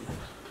 right?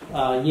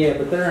 Yeah,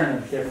 but they're in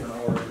a different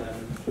order then.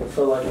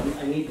 So like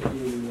I need to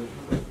do,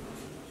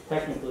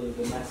 technically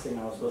the next thing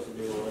I was supposed to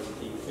do was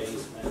the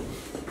basement.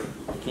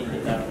 I can't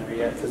get down there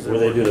yet. Where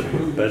they do the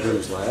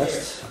bedrooms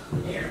last?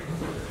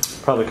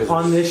 Probably because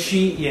on this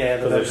sheet, yeah,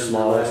 the they're bedrooms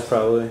smallest, are last.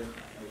 probably.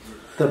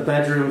 The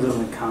bedrooms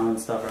and the common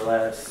stuff are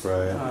last.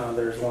 Right.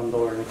 There's one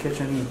door in the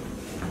kitchen.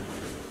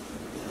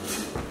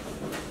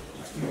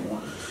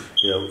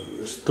 Yeah,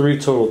 there's 3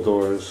 total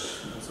doors.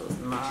 So it's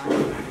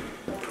 9.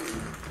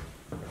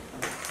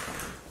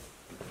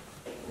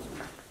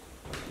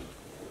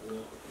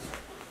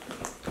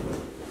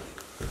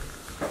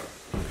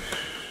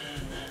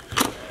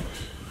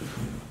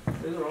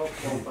 These are all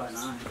 12 by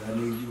 9. I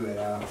need you at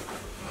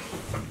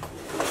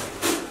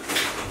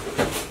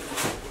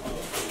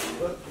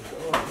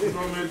What do you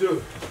want me to do?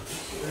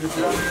 Is it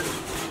down there?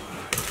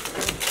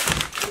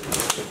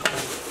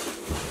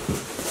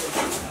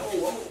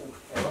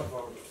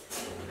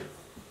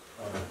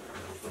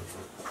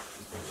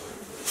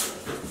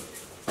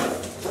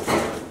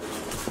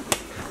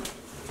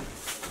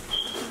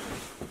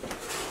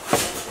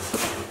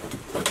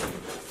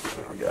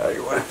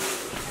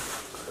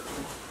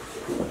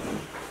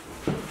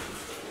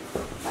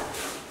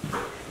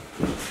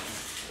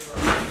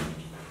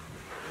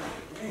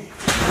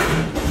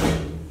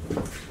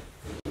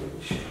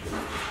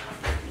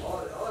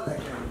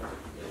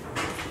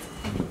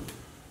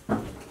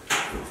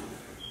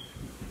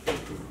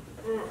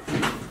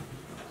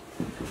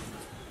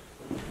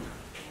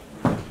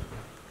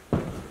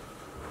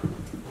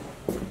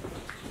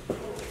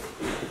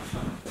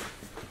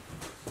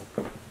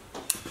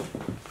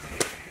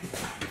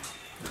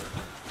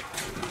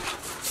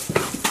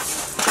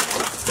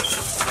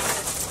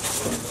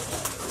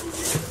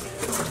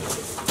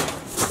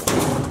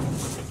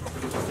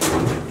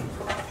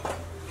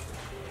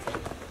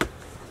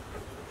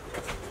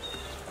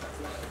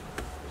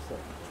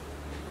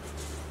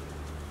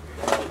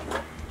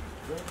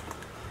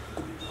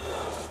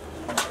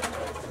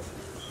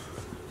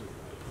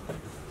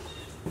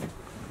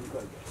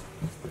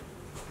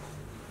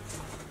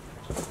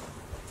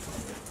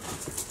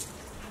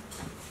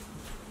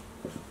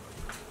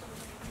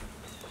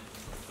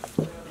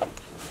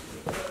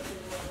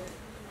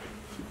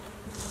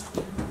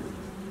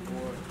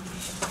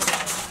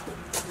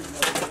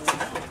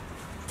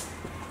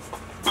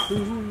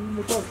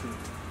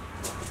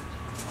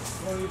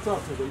 Who are you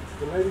talking to?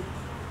 The lady?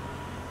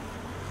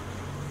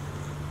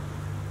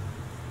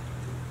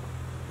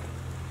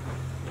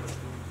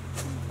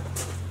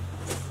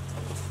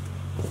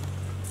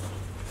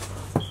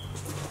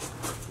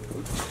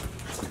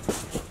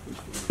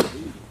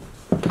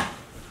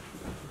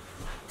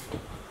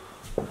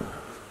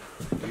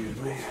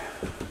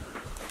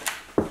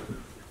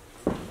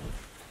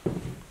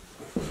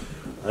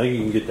 I think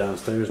you can get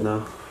downstairs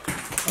now.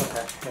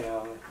 Okay,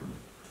 yeah.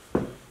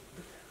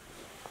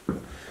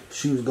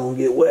 She was gonna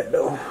get wet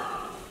though.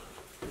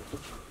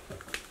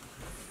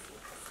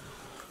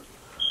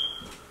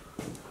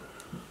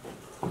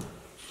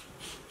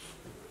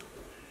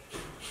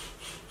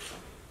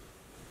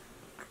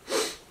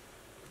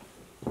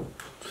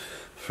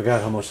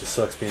 Forgot how much it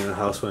sucks being in a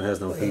house when it has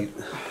no heat.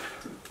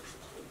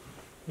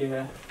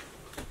 Yeah.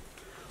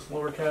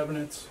 Lower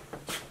cabinets.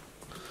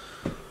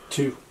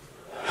 2.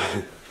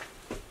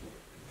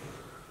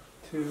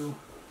 2.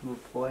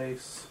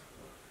 Replace.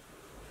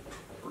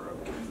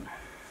 Broken.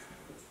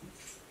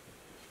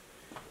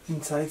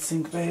 Inside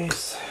sink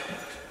base.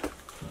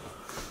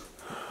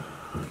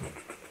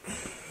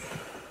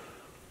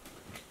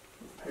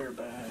 Repair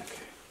back.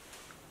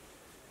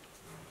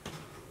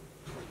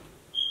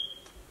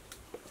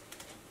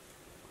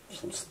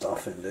 Some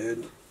stuffing,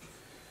 dude.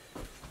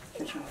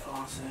 Kitchen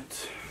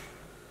faucet.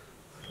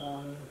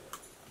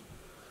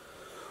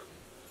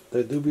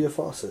 There do be a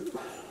faucet.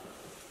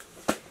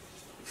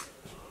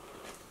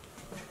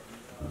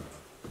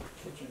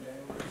 Kitchen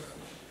days.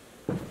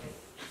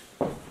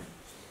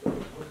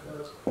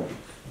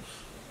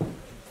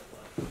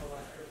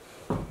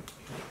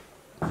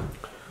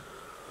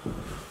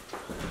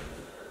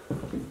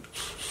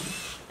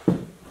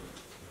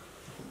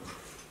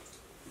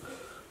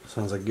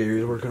 Sounds like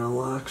Gary's working on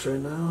locks right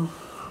now.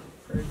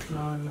 Fridge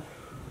none.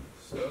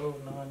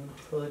 Stove none.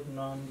 Hood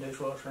none.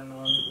 Dishwasher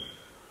none.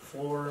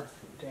 Floor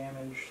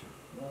damaged.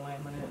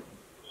 Laminate.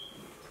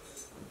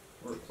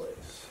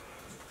 Replace.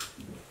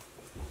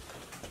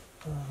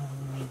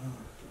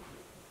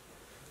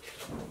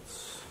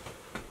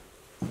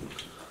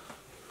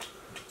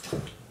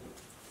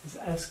 Is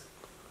S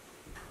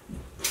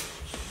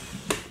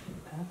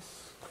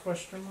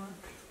question mark?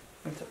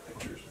 Let me take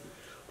pictures.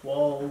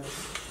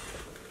 Walls.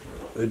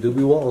 There do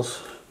be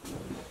walls.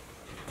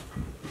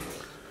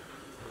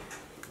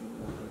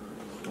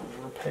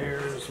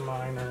 Repairs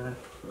minor.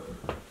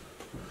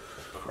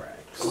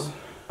 Cracks.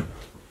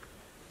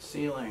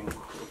 Ceiling.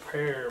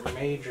 Repair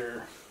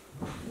major.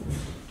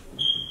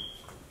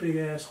 Big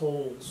ass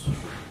holes.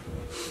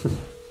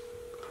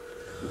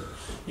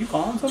 You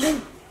calling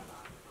something?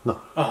 No.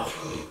 Oh.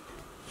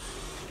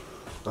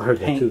 I heard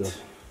that too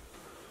Paint.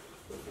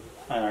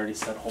 though. I already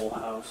said whole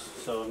house,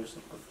 so I'm just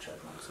gonna put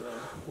check marks there.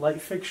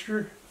 Light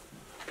fixture.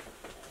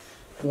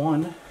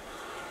 1.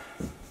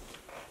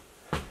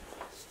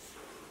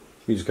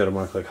 You just gotta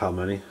mark like how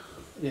many.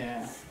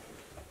 Yeah.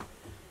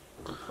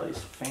 Replace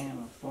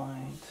fan with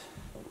light.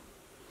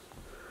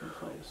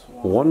 Replace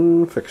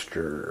One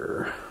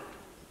fixture.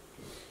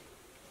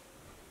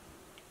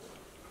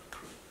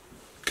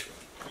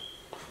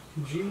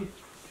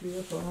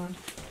 GFI.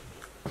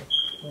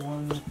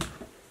 1.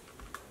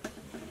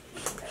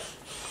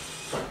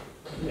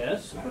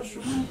 Yes?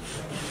 Question mark?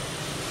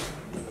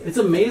 It's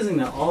amazing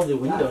that all the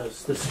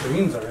windows, the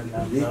screens are in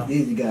them. Though.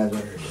 These guys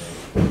right here.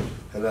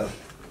 Hello.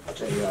 I'll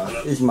tell y'all.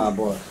 This is my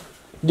boy.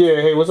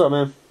 Yeah, hey, what's up,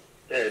 man?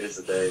 Hey, this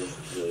is Dave.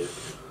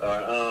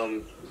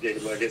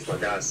 Yeah, I guess my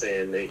guy's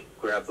saying they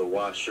grab the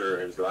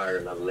washer and dryer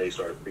and now they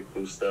start to pick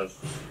through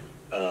stuff.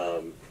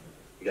 You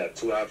got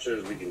 2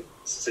 options. We can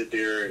sit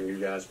there and you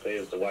guys pay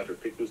us to watch or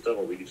pick through stuff,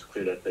 or we can just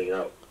clear that thing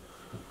out.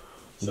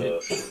 So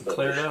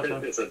Clear it out,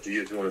 huh? It's up to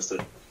you if you want us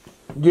to.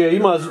 Yeah, you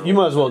might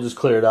as well just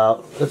clear it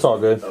out. It's all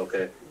good.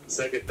 Okay.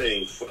 Second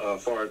thing,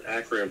 far as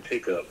Akron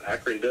pickup,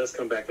 Akron does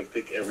come back and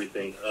pick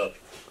everything up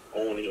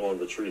only on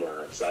the tree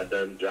line. So I've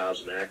done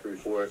jobs in Akron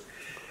before,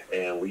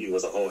 and it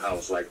was a whole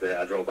house like that.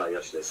 I drove by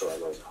yesterday, so I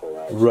know it's a whole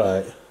house.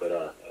 Right. But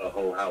a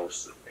whole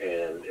house,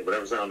 and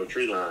whatever's not on the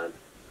tree line,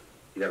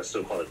 you got to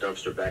still call a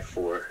dumpster back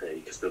for, and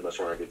you can still mess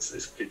around. It's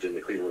in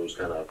the clean rooms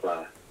kind of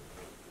apply.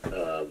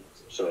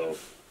 So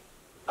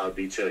how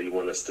detailed you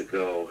want us to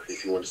go?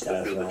 If you want us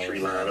to fill the tree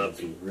line up,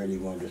 You really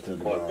want us to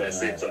do or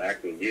that's it, so I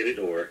can get it,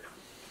 or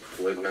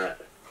whatnot.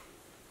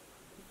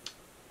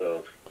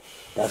 So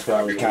That's why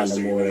I was kind of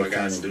more my trying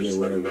guys to do get just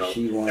let them whatever know.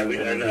 she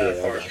wanted. And as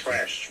far as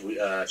trash, we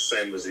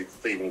same as the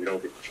thing when we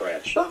don't get the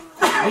trash.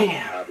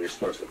 Obvious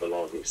personal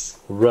belongings.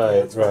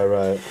 Right.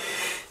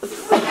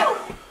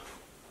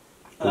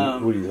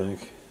 What do you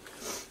think?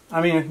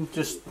 I mean,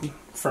 just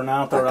for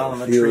now, throw it on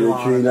the Fill tree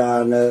the tree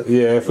lawn. line up.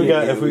 Yeah, if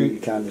we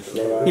kind of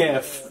slow out. Yeah,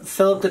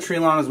 fill up the tree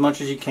lawn as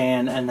much as you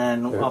can, and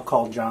then I'll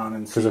call John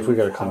and see because if we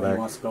gotta how come he back,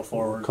 wants to go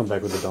forward. come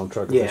back with the dump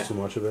truck if Yeah. there's too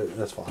much of it.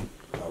 That's fine.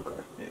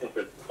 Okay.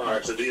 All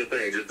right, so do your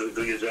thing. Just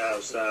do your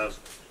job, Styles.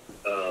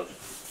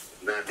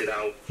 Knock it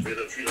out. Fill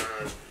the tree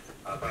line.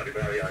 I'll probably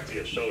vary out to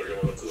your shoulder. You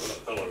don't want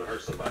to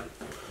hurt somebody.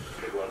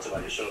 You go out to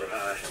like your shoulder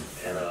high,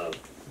 and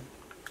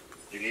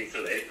you need to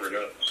fill the apron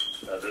up.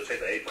 Just take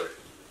the apron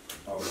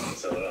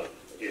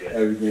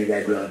everything got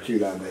to go on 2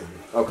 line, baby.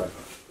 Okay.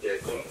 Yeah,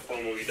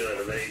 when we done,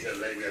 the lady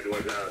got to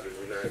work out.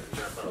 We're not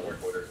trying to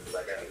work with her.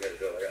 Like, I got to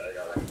go.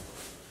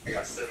 I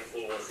got 7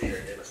 full ones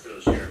here, and I'm still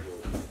sharing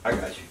room. I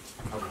got you.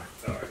 Okay.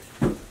 All right.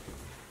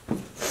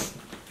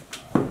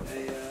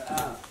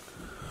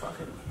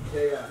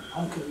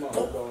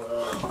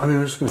 I mean,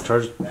 we're just gonna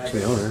charge it to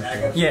the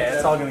owner. Yeah,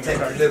 it's all gonna get Take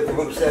the living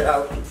room set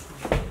out.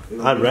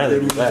 I'd rather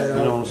do that. You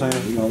know what I'm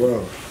saying? You know,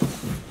 bro.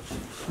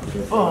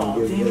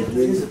 Oh, damn it.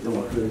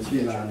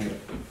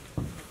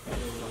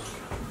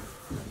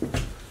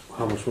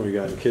 How much more you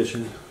got in the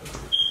kitchen?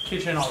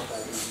 Kitchen all the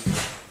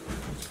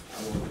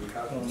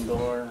bedroom.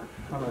 Door.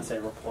 I'm gonna say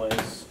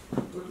replace.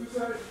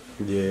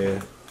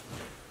 Yeah.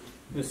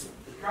 This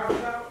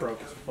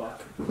broke as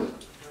fuck.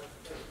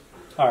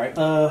 Alright,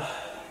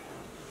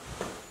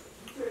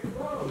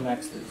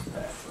 next is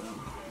bathroom,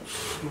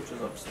 which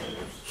is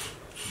upstairs.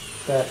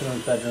 Bathroom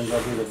and bedrooms,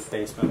 I'll do the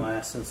basement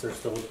last since they're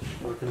still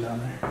working down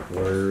there.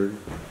 Word.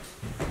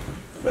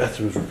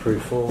 Bathrooms were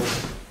pretty full.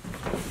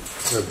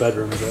 Or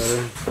bedrooms,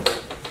 rather.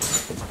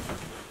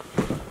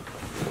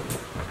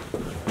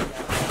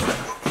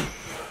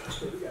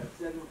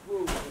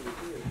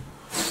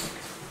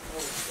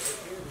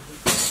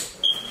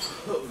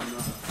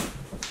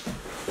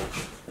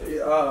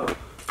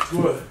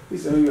 What? He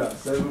said we got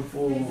 7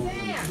 full ones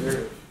in the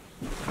share.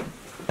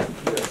 We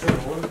got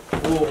 7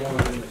 full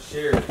ones in the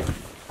share.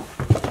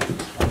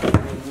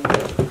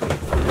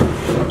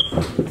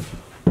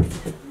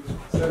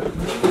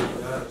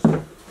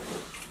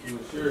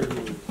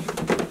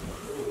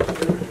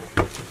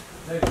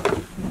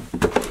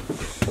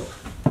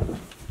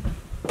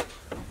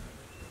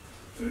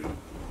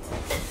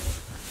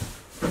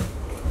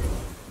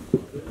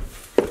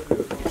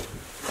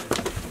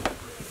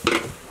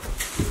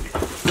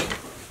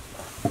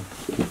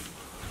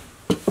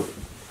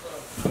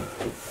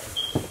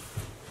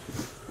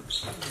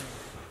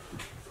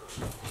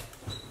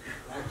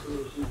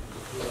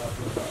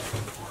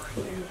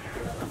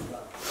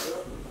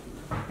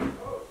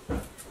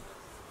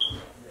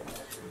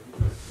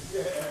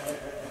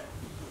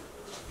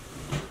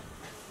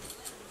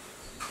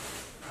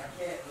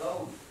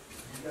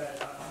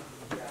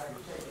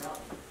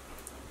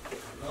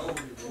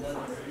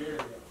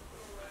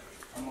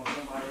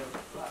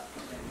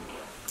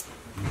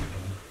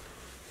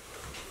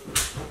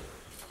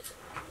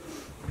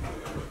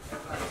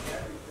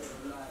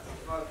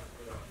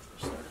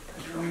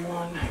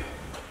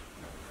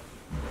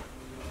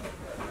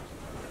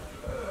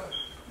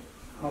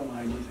 How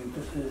wide do you think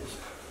this is?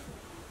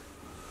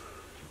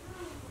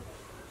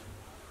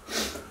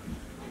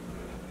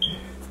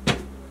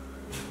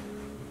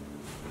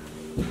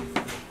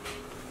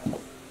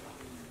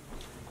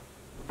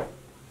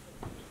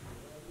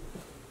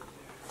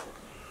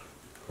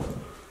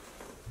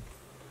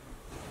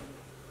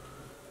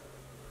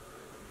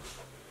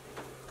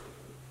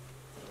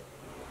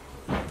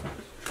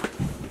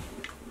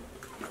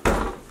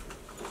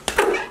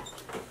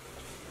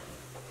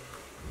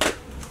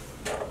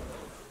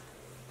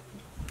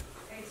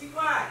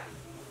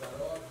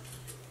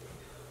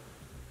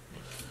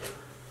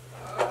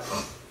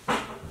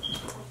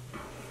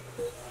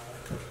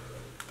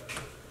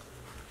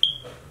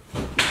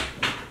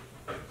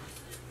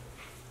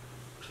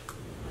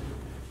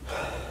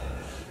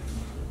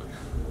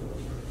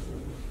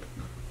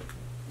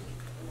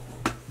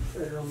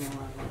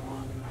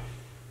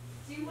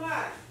 See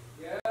what?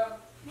 Yeah.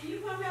 Can you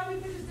come help me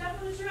put the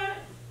stuff on the truck?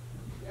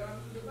 Yeah,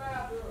 I'm to the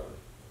bathroom.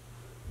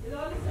 There's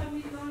all this stuff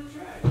needs on the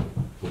truck.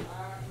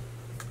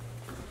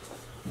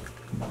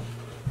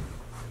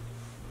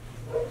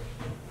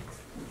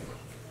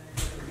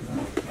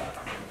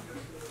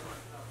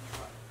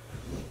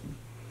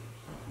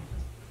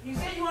 You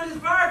said you wanted this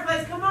bar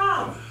place, come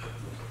on.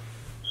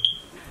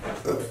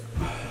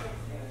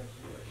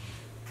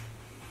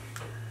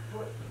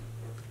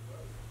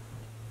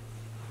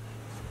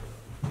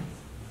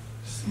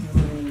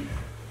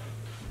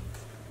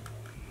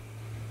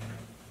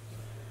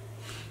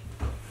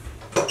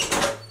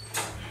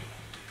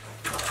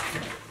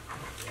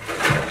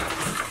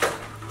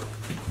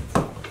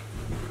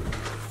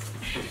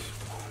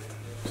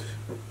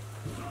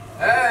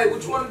 Hey,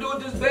 what you want to do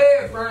with this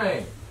bed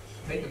frame?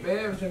 Take the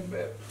bed or take the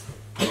bed?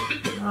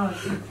 No,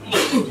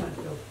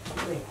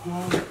 they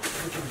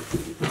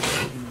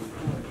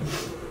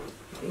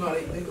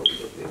go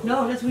with the bed. No,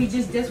 that's what he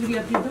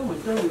up here doing,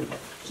 throwing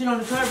shit on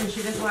the carpet and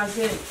shit, that's why I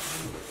said,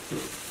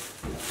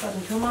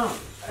 fucking come on.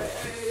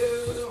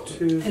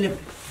 And if,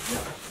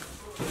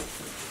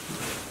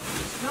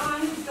 no, I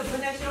need to put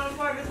that shit on the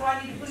carpet, that's why I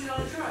need to put it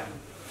on the truck.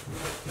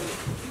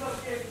 You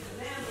up there with the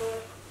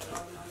landlord.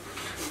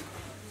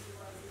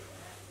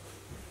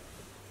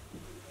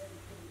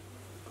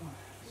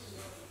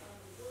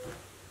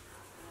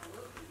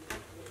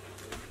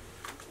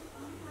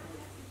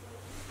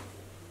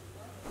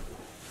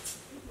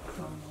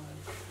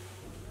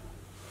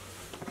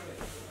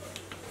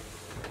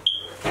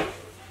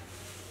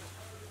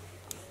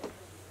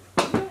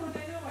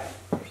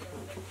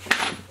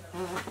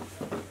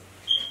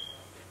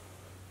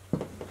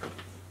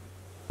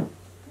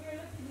 Here,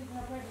 look at this.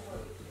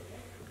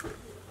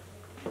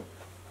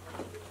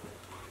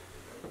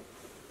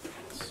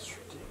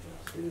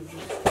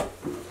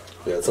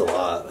 That's a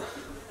lot.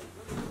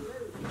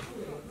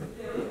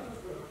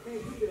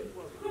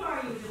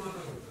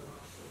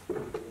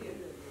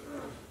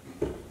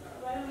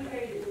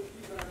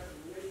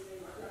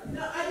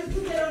 No, I just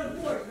put that on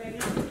the porch, baby. I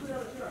just put it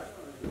on the truck.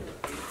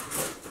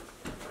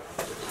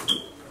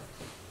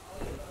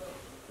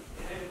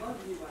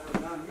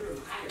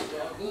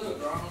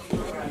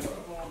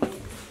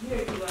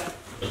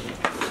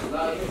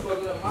 Nah, you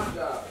fucking up my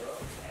job, bro.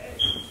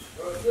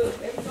 Bro, it's good.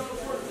 Everything's on the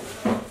porch.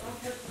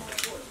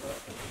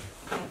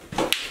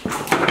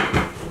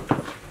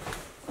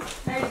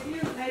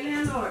 Hey,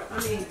 landlord.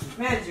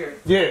 Manager.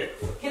 Yeah.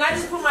 Can I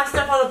just put my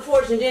stuff on the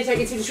porch and then take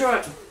it to the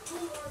truck?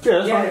 Yeah,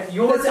 that's fine. If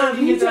you're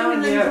Can you tell me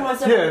to let me put my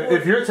stuff on the Yeah, porch?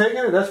 if you're taking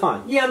it, that's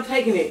fine. Yeah, I'm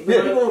taking it. But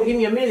Yeah. he won't give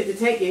me a minute to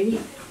take it.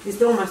 He's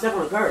throwing my stuff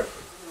on the curb.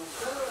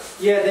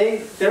 Yeah,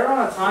 they're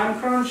on a time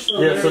crunch.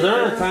 Yeah, so they're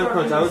on a time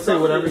crunch. I would say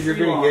whatever you're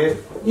gonna get.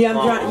 Yeah,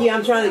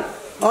 I'm trying to.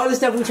 All the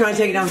stuff we're trying to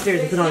take it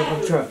downstairs and put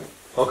on the truck.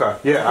 Okay.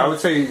 Yeah, I would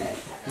say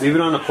leave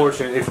it on the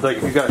porch. And if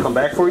you gotta come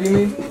back for it, you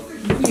mean?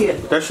 Yeah.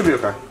 That should be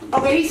okay.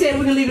 Okay, he said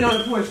we can leave it on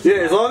the porch. Yeah,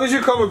 as long as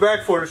you're coming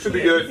back for it, it should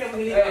be good. He said we can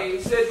leave it on- Hey,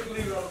 he said you can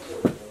leave it on the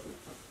porch.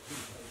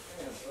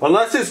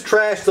 Unless it's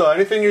trash though,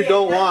 anything you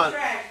don't that's want.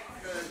 trash.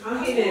 I'm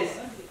getting this.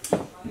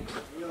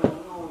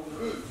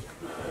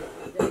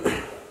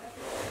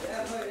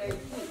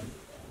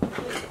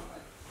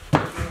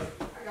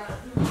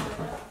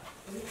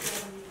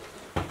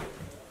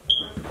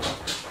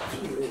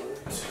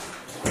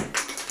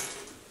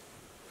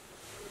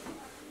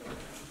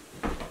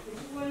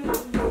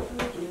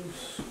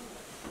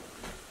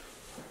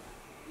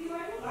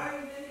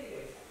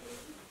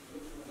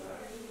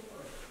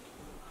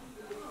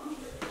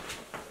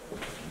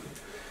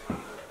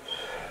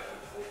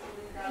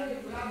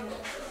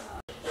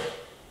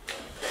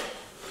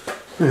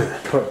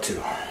 Part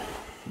 2.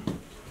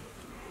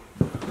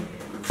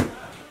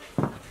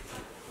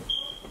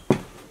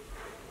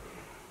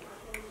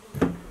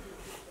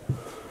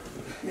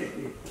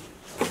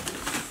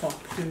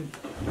 Fuck, dude.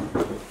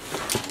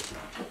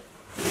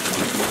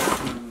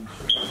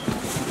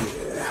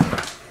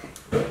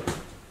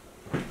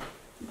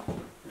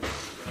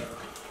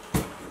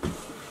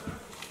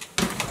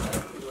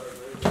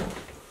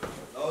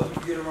 Oh,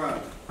 you get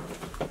around.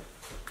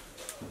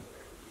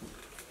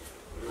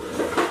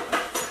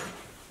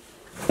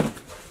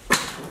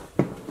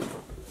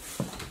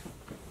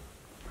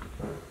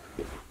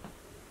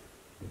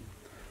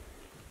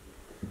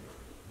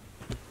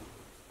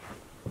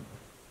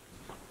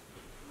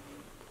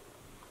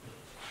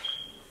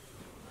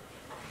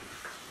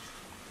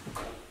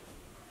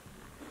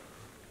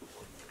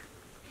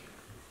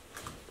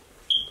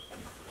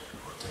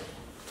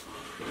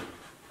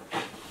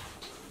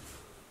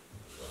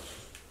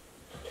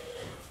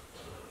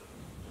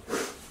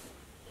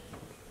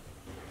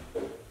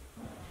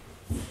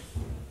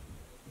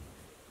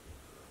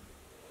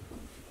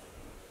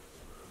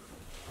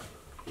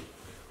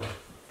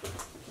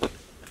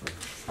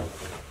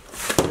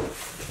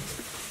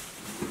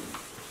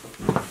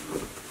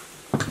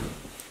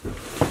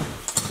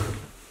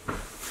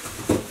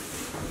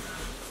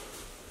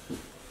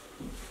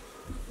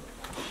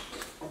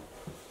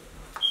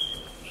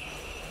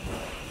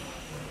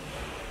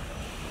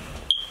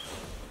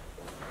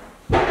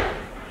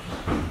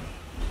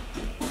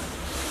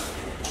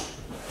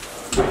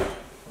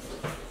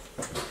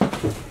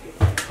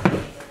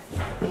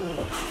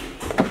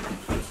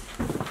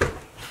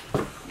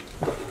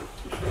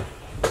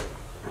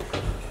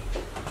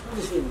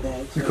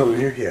 You coming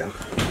here? Yeah.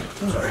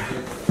 Sorry.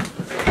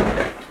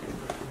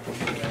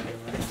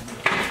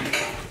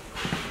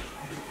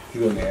 You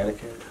go in the attic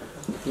here?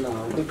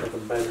 No, I think that's a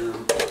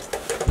bedroom.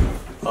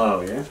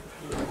 Oh, yeah?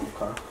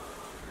 Okay.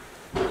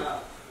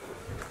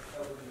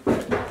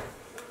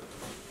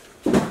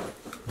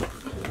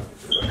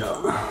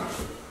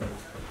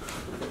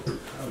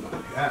 Oh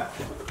my God.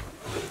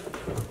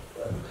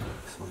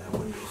 Some of that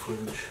window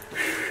footage.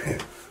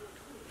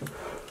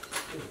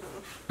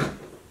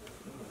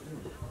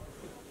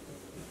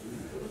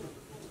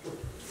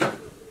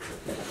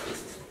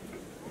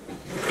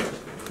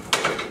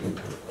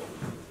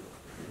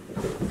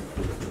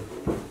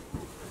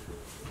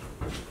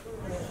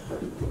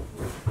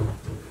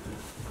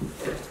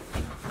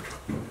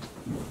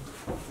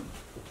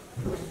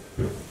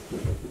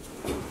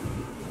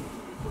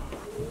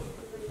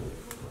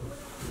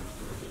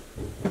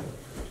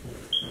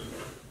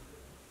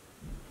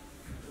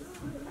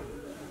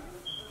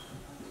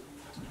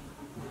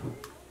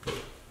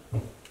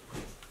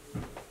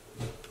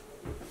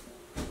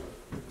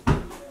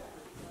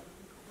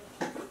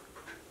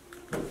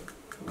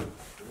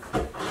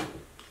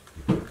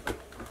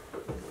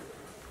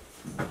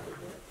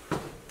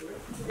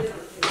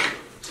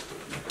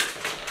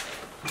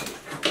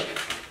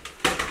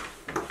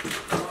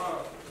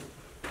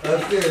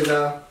 Upstairs,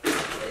 Tell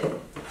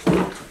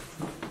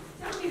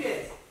me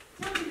this.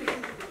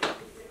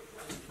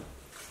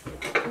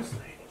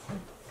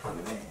 Oh,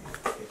 man.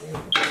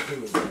 If they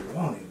was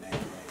wrong, man,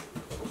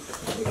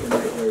 they can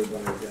make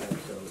everybody's job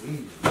so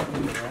easy. I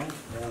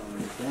don't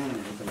understand.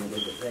 They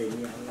can say,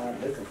 yeah, I'm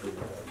not looking for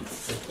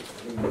that.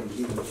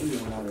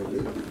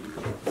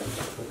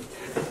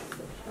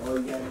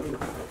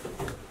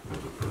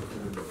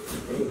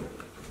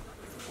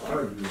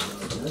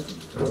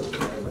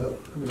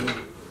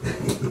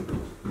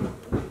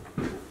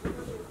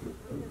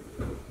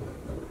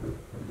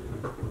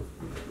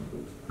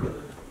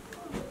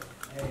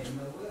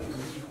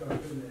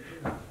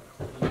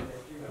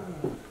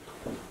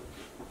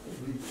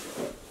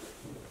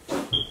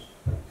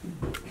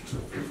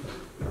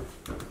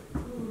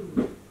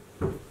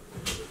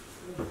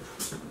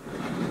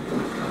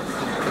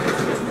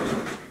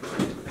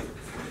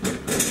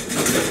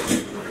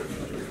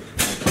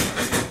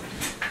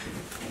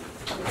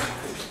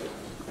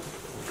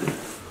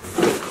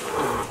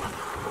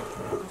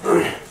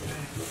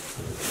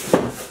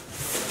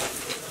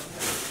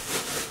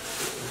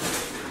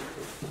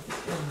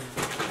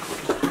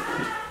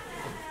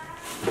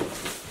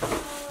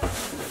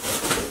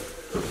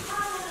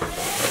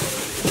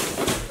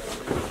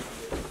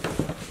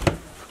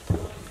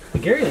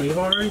 Did Gary leave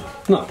already?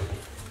 No.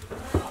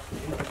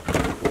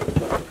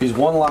 He's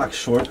one lock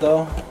short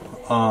though,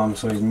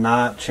 so he's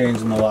not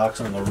changing the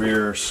locks on the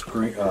rear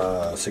screen,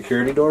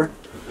 security door.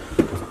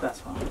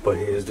 That's fine. But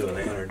he is doing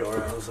the inner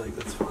door. I was like,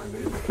 that's fine,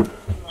 babe.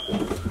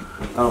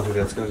 I don't think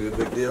that's gonna be a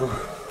big deal.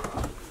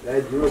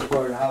 That drill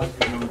part of the house is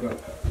gonna go.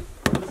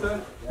 What's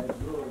that? That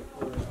drill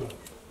part of the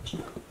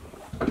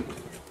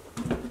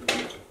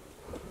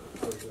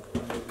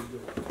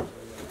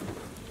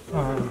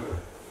house.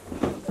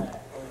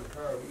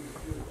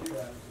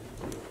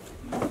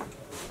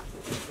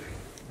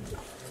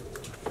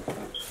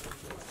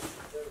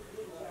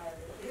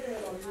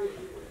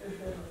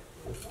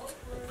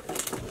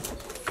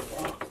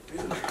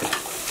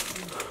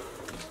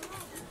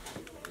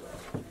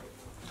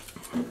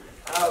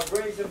 I'll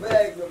bring some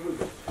bags up with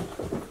you.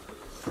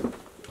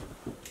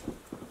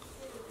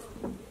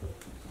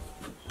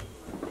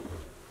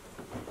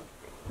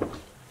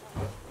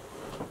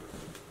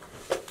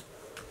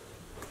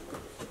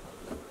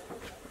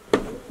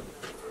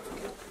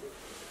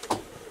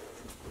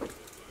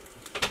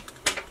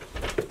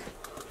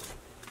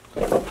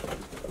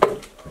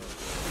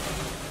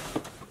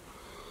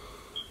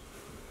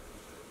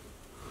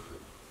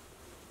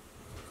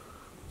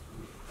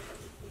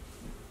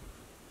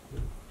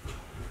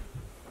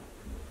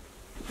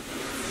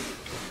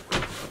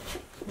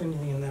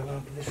 Anything in that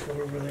lock this show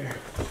over there?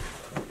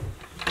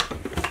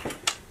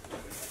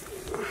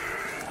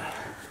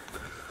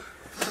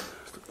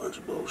 It's a bunch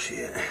of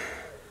bullshit.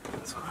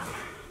 That's fine.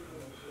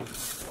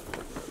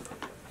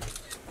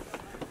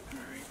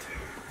 Alright.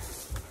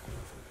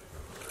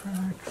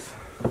 Cracks.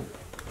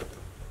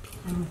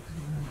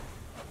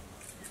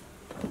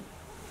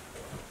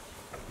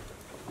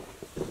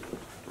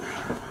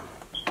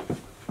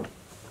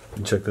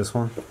 You check this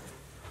one?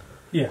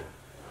 Yeah,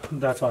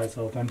 that's why it's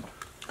open.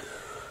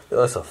 Yeah,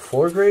 that's a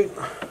floor grate?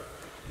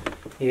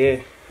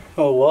 Yeah.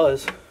 Oh, it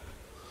was.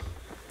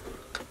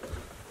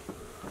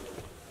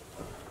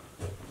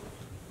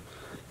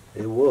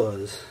 It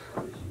was.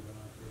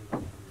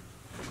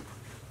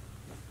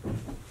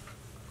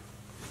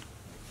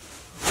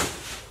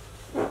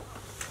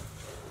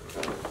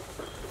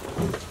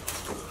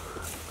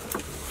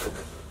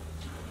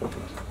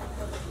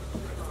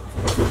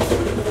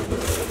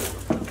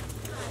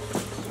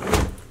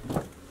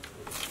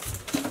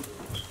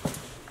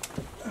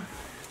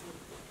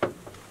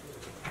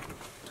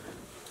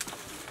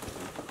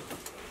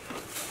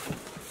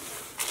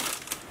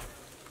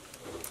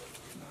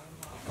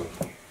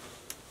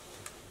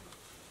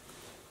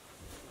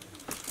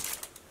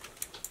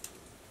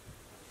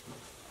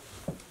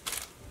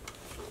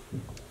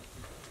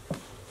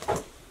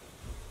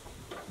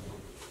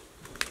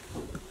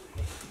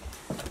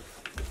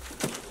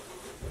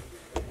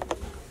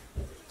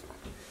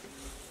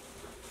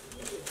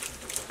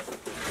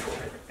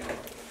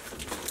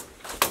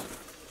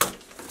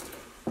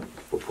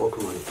 What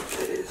Pokemon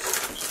it is?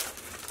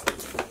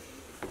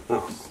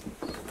 Oh.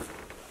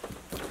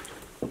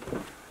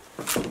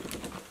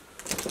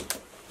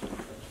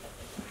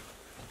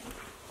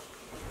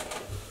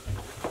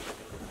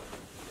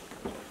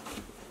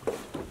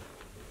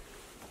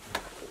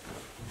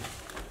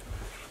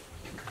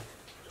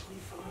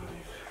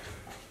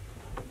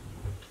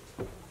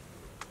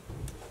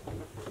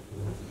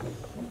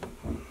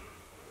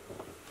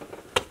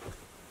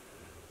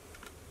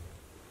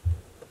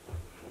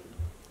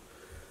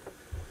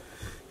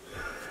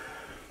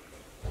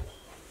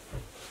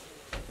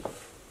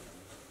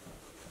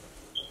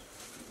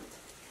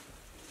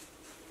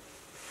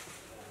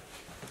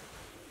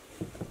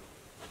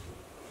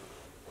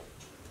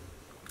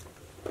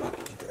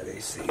 That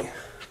AC.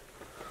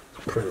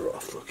 It's pretty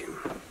rough looking.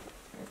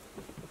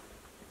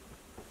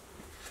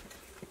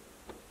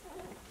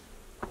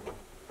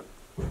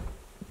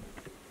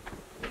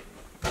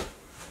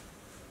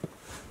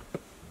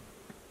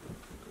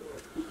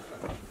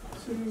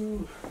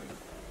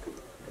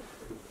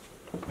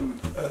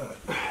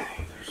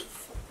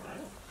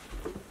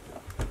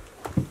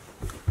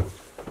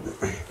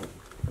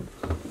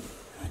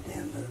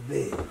 Goddamn another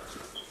bed.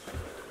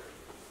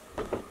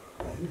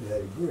 You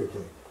had a good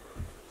attack.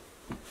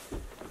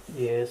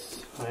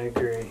 Yes, I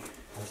agree.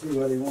 I see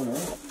why they want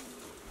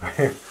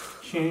to.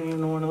 She ain't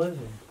even want to live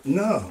here.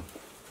 No.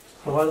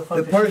 So why the fuck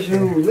The is she person here?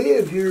 who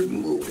lived here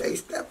moved. They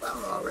stepped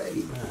out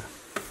already.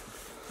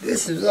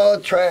 This is all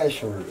trash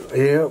for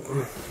real.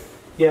 Yep.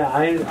 Yeah,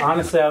 I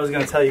was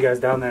gonna tell you guys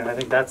down there, and I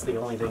think that's the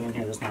only thing in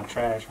here that's not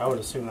trash. I would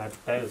assume that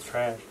is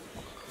trash.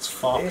 It's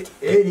fucked.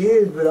 It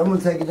is, but I'm gonna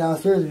take it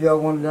downstairs if y'all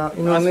want it down.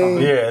 You know what I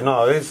mean? Yeah,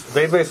 no,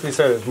 they basically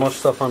said as much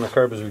stuff on the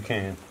curb as we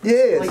can.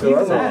 Yeah. Like so you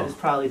I'm said, it's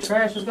probably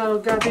trash. It's got a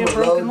goddamn I'm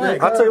broken loading leg.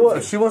 that I'll tell you what,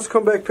 if she wants to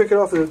come back pick it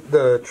off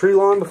the tree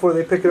lawn before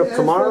they pick it up yeah,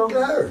 tomorrow, it's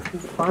up to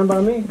her. fine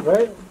by me,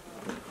 right?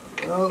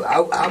 No,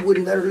 I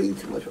wouldn't let her leave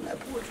too much on that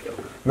porch though.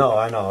 No,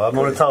 I know. I'm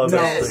gonna tell her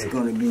That's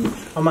basically. gonna be.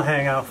 I'm gonna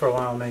hang out for a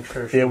while and make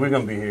sure. Yeah, we're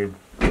gonna be here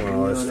doing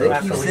all this They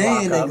stuff. keep After we saying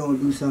lock they're up. gonna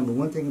do something, but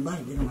one thing about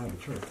it, they don't have a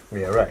truck.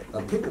 Yeah, right.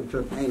 A pickup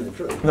truck ain't a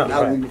truck. No,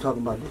 now right. we be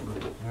talking about this.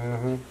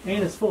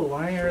 And it's full.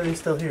 Why are they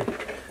still here?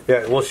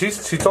 Yeah, well, she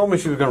told me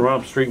she was gonna run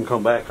up the street and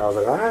come back. I was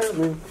like, all right, I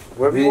mean,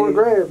 whatever you want to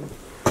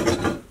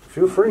grab,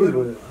 feel free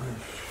with it.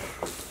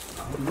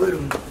 I'm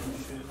with them.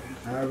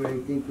 I already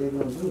think they're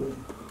gonna do it.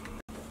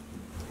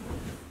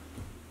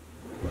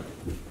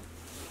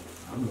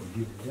 I'm gonna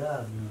get the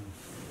job now.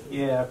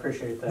 Yeah, I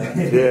appreciate that.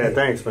 Yeah,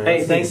 thanks, man.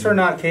 Hey, thanks for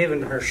not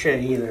caving her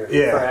shit either.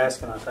 Yeah. For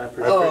asking us. I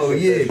appreciate Oh,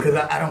 it. yeah, because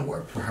I don't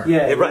work for her.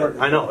 Yeah, right.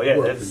 I know. Yeah, I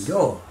work that's, for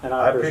y'all. And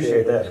I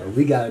appreciate that. So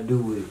we gotta do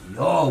what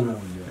y'all want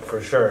to do. For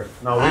sure.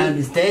 No, I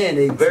understand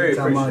they very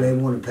talking about they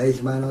appreciative. want to pay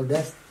somebody. No,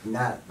 that's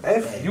not.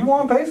 If you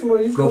want to pay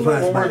somebody, you Go can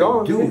find when we're somebody to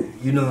gone. do it.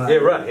 You know. Yeah,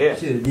 right. Yeah.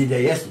 Should have did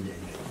that yesterday.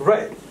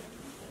 Right.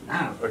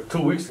 Now. Or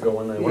 2 weeks ago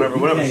when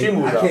whenever she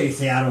moved I out. can't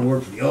say I don't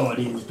work for y'all.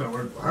 They didn't start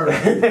working for her.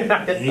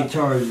 They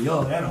charge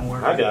y'all. That don't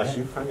work. I got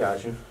you. I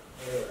got you.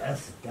 Yeah, that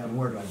don't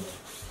work like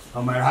that.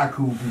 No matter how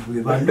cool people,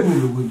 if I knew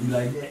it would be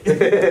like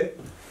that.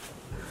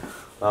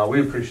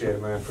 We appreciate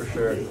it, man, for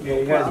sure. Yeah,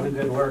 you guys did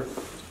good work.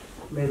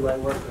 Made light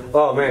work.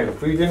 Oh man,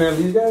 if we didn't have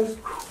these guys,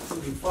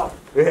 Fuck.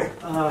 yeah.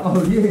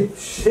 Oh yeah.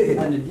 Shit.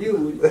 Had to deal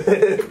with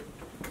it.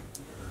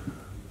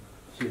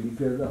 Shit, be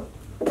paired up.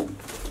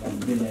 I'm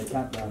getting that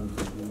top down.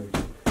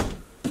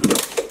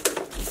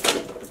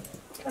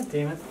 God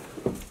damn it.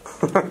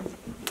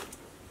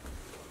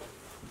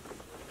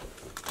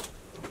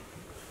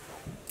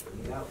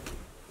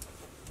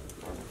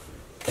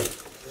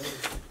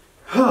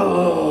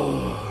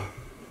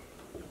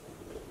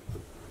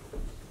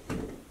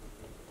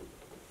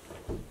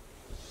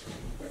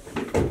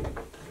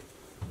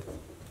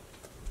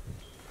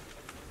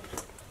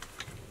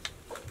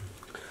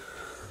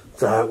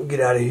 It's alright, we'll get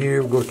out of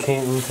here, we'll go to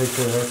Canton, take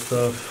care of that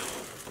stuff.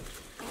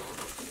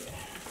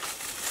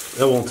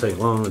 That won't take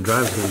long, the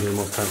drive's gonna be the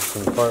most time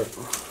spent apart.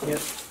 Yep.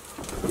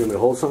 You want me to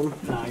hold something?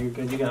 Nah, you're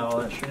good. You got all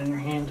that shit in your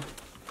hand.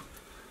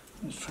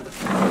 Just trying to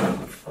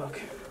fuck.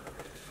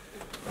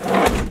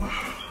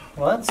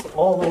 Well, that's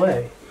all the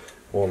way.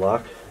 Won't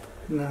lock.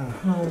 No,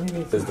 maybe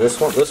it's Is this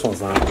one? This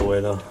one's not all the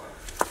way though.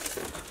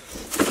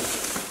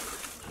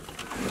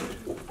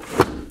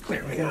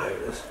 There we go.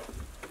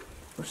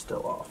 We're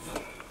still off.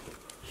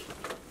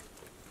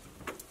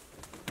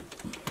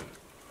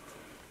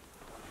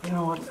 You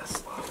know what?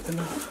 That's locked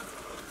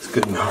enough. It's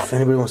good enough. If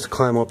anybody wants to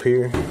climb up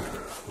here,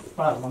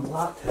 Bottom one's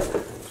locked.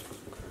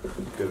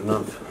 good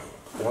enough.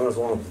 One of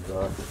them's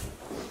locked.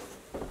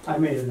 I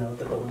made a note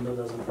that the window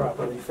doesn't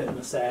properly fit in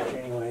the sash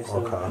anyway,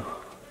 so. Okay.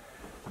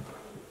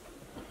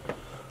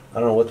 I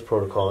don't know what the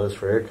protocol is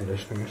for air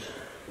conditioners.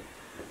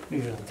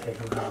 Usually take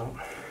them out.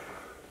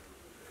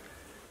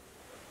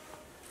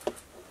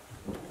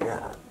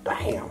 God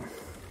damn.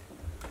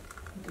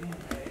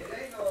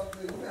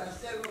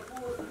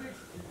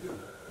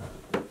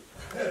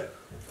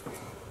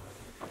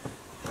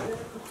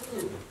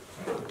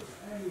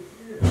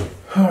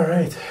 All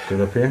right.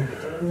 Good up here?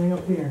 Everything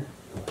up here.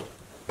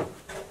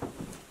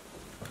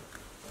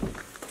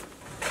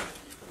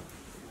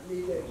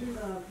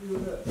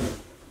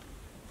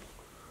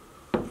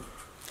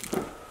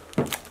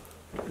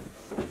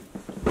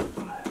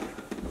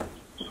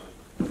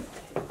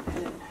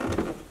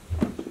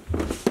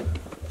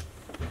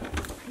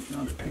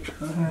 Another picture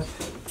of that.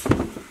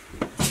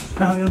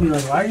 Now you'll be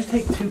like, why'd you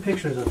take 2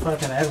 pictures of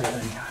fucking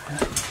everything?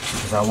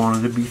 Because I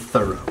wanted to be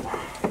thorough.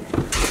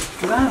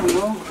 Cause I don't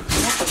know what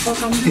the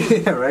fuck I'm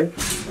doing. Yeah, right?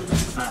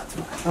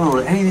 I don't know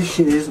what any of this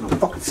shit is, and I'm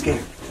fucking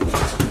scared.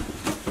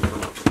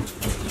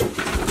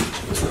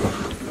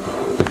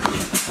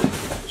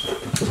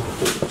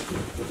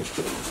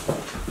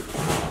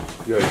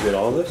 You already did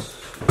all this?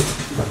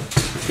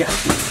 Yeah.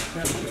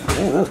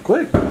 Yeah, that's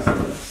quick.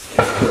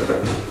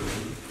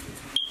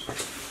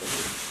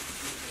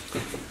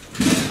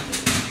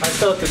 I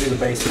still have to do the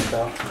basement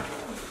though.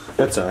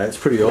 That's alright, it's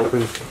pretty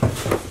open.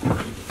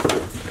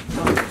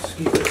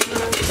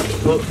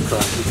 Oh,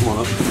 sorry, come on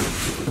up.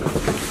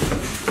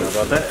 How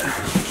about that?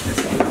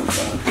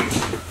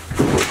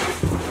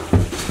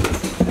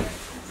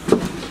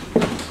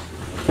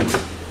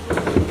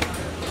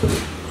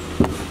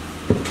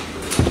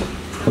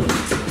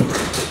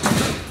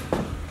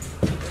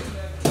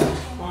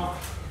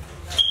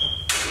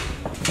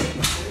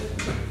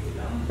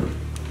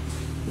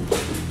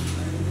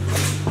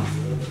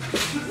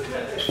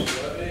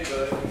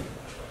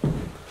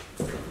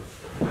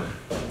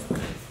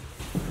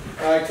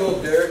 I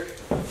told Derek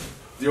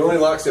the only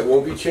locks that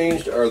won't be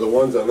changed are the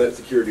ones on that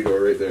security door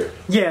right there.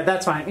 Yeah,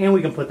 that's fine. And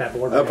we can put that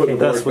board I back put the in.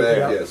 board back,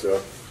 Yeah. yeah,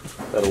 so.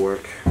 That'll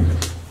work.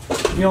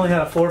 You only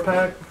had a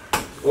 4-pack?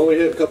 Only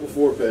hit a couple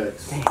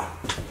 4-packs.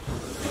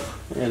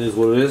 That is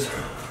what it is.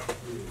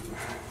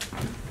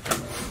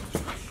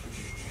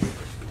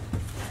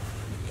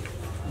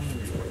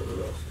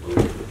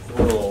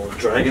 Little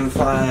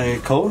dragonfly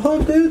coat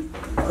hood, dude.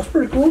 That's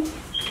pretty cool.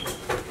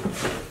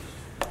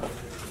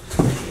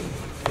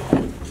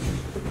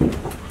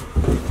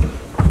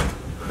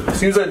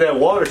 Seems like that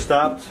water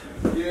stopped.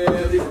 Yeah,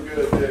 I think we're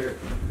good there.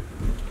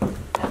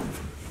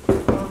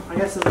 Well, I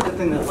guess it's a good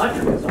thing the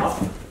electric is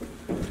off.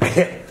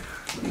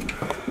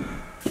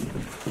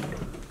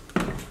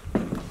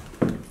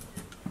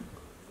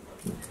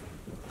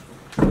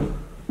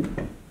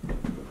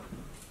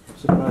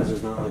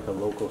 surprised there's not like a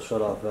local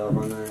shut-off valve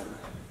on that.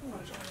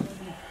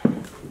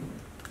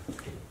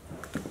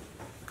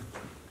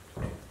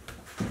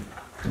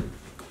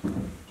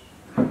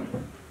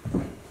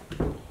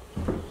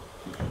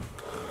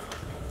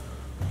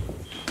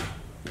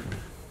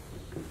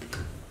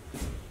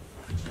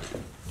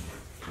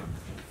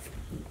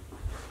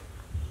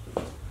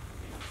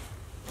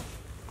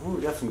 Oh,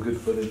 we got some good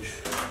footage.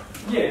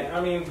 Yeah,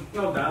 I mean,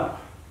 no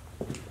doubt.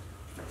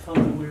 Tons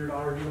of weird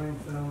arguing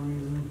for no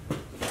reason.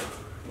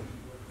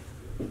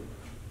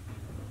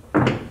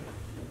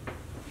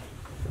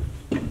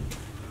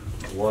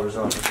 The water's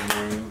off at the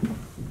main.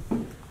 I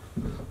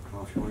don't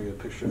know if you want to get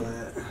a picture of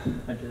that.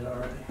 I did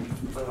already.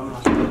 But I'm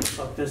not sure what the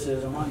fuck this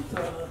is. I might,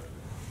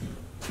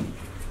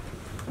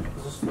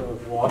 is this the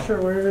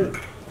washer? Where is it?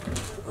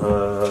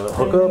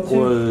 Hookup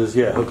was,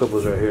 yeah, hookup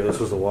was right here. This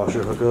was the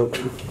washer hookup.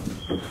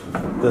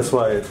 That's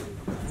why it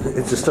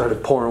just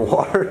started pouring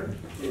water.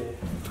 Yeah.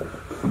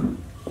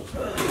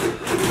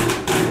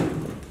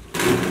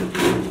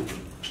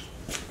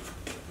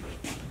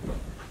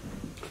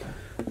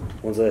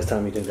 When's the last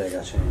time you think that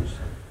got changed?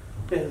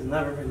 It has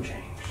never been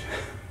changed.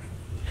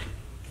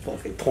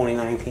 Fucking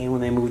 2019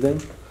 when they moved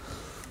in?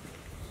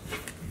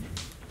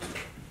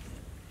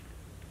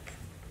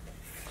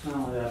 Not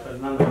only that,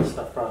 but none of this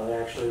stuff probably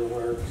actually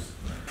works.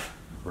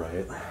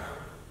 Right.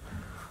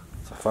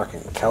 It's a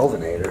fucking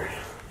Kelvinator.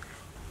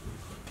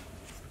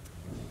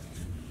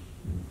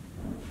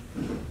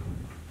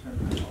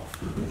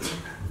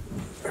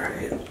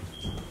 Right.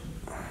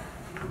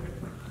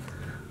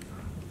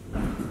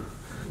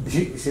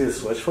 You see the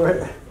switch for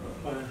it?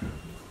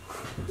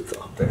 It's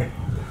up there.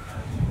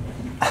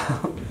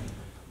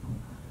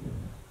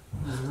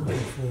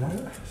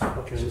 It's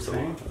fucking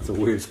insane. It's a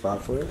weird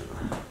spot for it.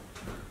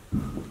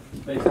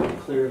 Basically,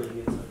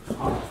 clearly, it's a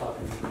ton of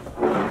fucking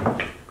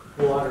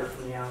water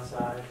from the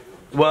outside.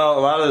 Well,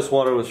 a lot of this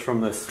water was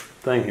from this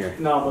thing here.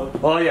 No,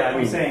 but Oh yeah, I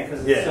mean, I'm saying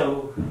because yeah. it's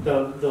so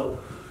the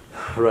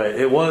Right,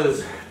 it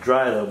was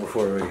dry though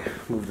before we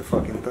moved the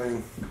fucking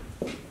thing.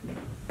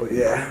 But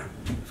yeah,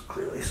 there's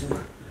clearly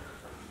some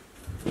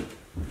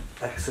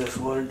excess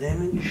water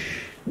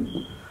damage.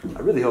 I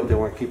really hope they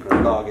weren't keeping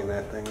a dog in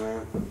that thing,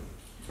 man.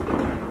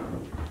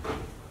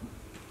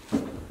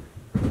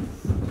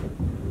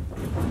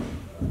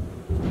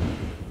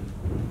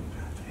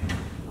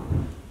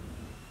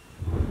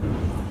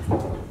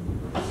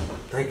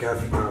 Thank God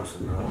for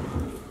Thompson, bro.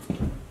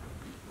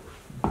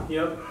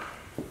 Yep.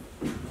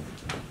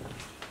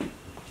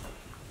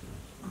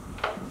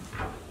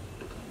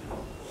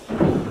 I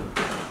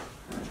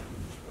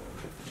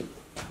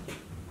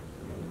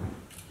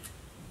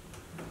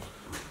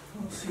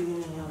don't see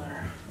any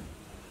other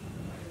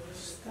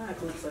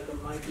stack. Looks like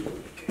it might be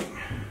leaking.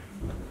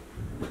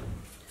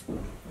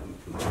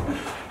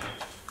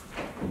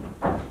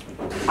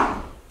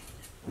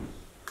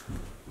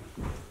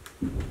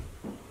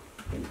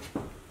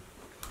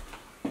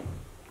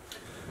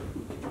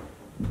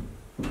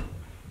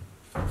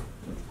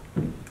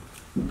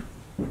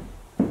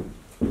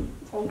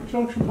 All the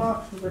junction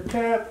boxes are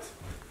capped.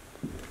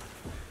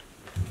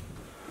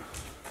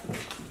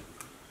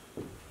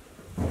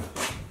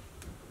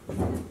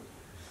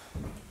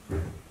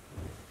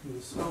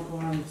 The smoke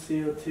alarm,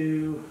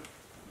 CO2.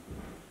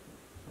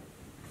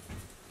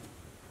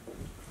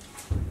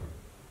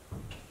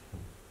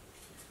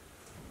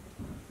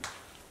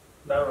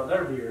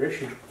 That'll be your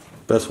issue.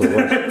 That's what it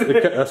was.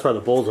 That's why the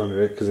bowl's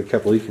under it, because it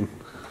kept leaking.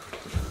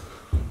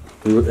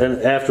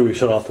 And after we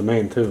shut off the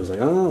main too, it was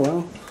like, oh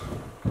well.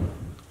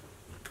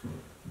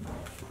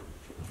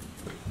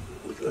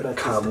 Look at that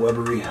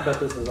cobwebbery. I bet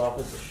this is off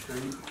of the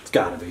street. It's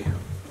gotta be.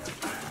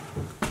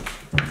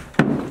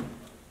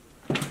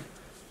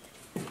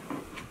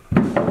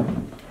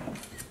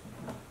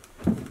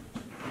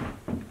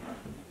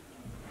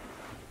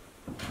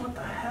 What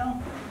the hell?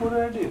 What did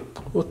I do?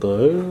 What the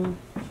hell?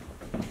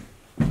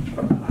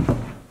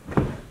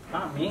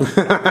 Not me.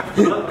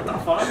 What the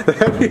fuck?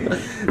 That'd be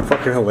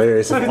fucking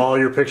hilarious if all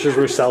your pictures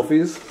were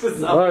selfies.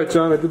 Alright,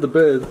 John, I did the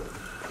bid.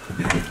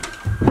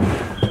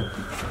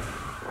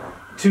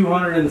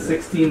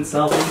 216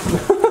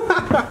 selfies.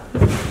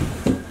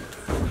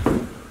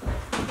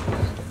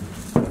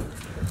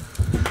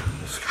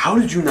 How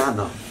did you not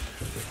know?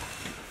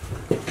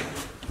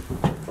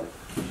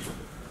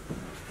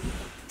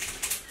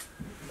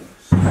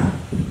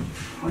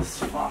 What's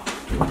fuck?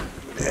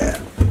 Yeah.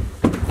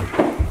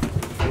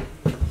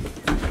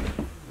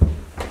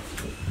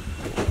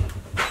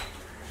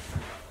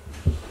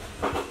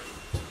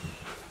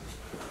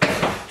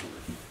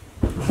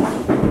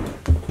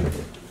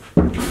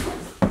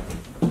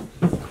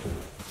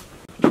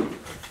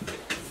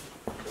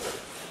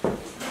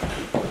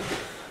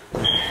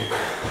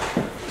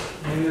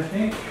 Maybe I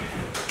think.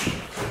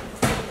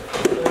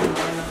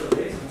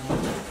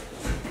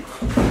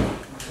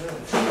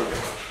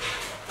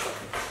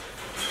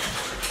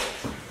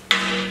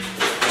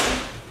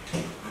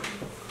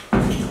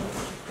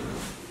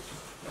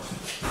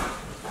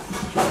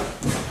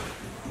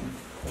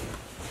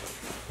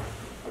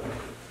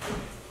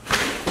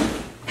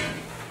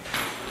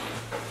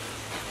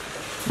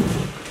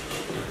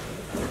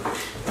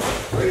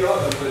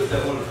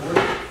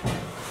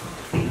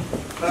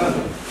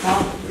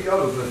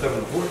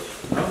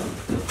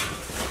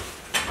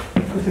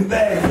 put the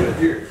bags up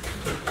here.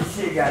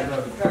 Shit got it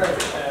on the curb.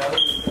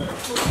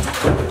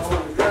 On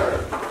the curb.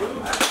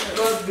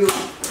 Let's do it.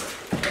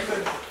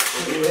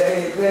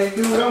 Hey,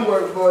 dude, I'm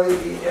working for you.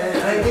 I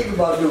ain't thinking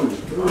about dude.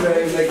 Dude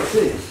ain't making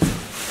sense.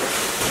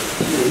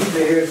 Yeah, he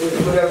been here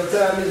since whatever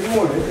time this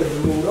morning. They could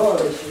have moved all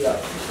that shit out.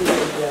 Shit on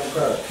the damn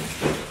curb.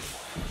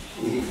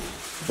 Yeah.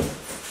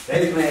 They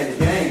playing the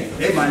game.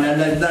 They might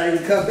not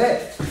even come back.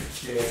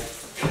 Yeah.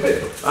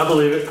 I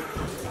believe it.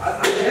 I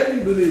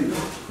definitely believe it.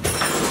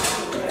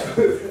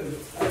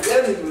 I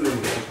definitely believe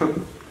it.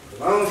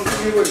 If I don't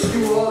see you with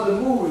you all the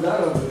moves, I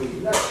don't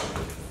believe nothing.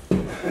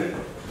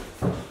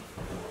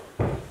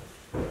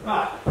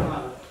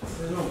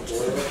 There's no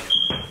boil.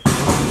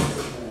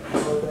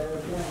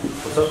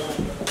 What's up?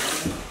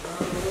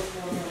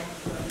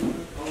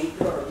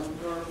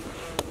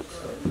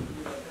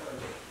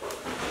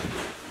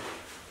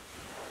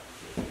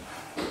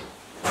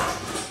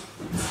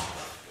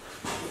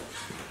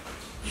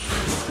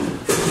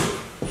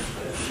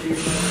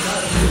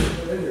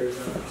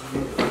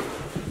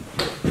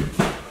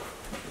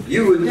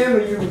 You with them or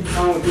you with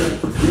them?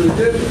 You with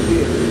them?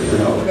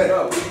 Yeah.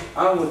 Okay.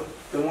 I'm with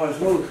the one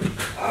smooth.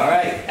 All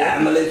right.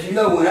 I'm going to let you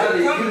know when I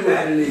leave, you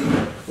gotta leave.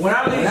 When I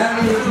leave, When I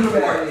leave, you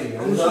gotta leave.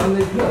 I'm going to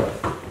let you know.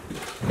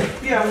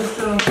 yeah, I'm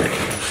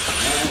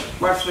just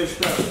watch this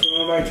stuff.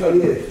 Nobody tell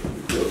you this.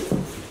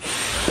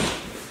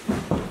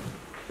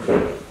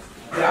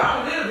 Yeah, I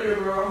don't live here,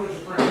 bro. I'm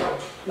just a friend.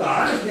 No, I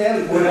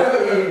understand. Whenever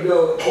you go,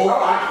 or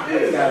I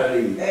gotta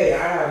leave. Hey,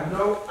 I'm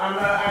not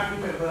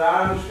occupant, but I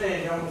understand.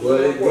 Well,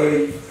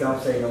 they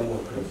don't say no more,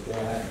 Chris.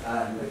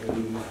 I'm going to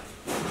leave.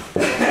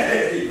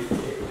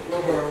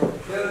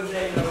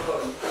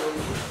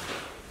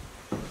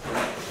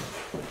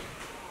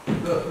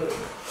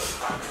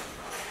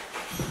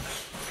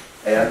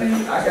 Hey, I mean,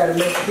 I gotta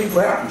make people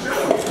happy.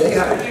 They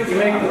happy. You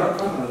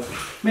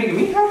making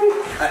me happy?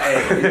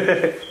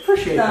 Hey,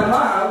 Appreciate not it.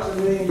 my house. I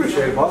mean,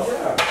 Appreciate it, boss.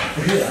 Yeah,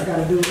 I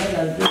gotta do what I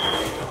gotta do.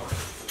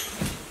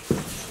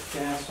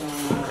 Gas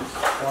lines,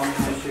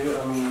 plumbing issue. I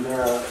mean,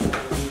 there are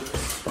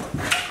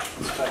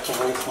inspect the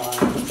waistline,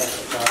 inspect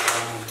the dry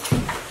line.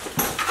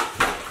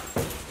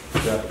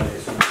 Got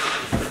basement.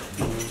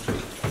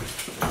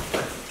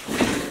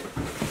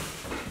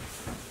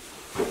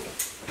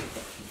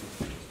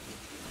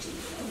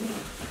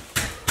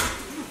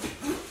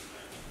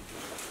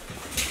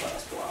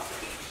 Last block.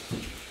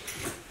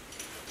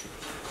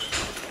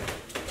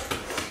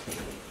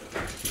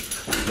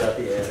 Got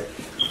the attic.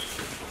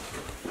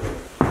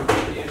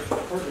 Yeah,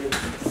 we're good.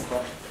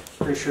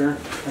 Pretty sure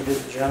I did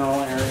the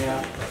general area,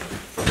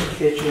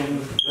 kitchen,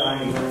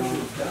 dining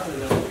room,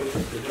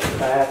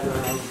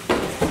 bathroom,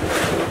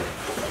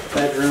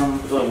 bedroom,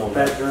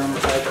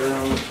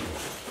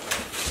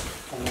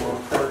 and then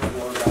first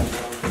floor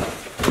bedroom.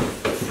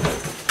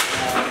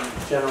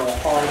 General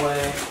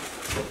hallway,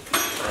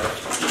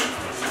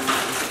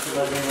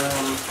 living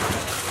room.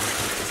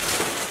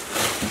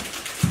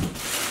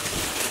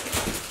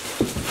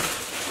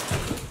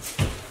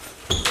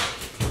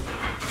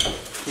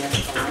 Yeah,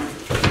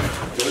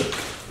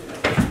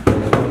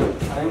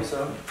 I think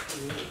so.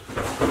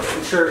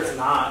 I'm sure it's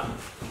not.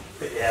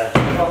 But yeah.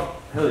 Well,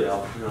 hell yeah.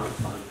 No, it's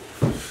fine.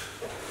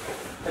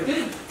 I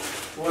did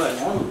what I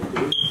normally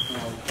do.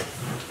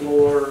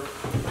 Floor,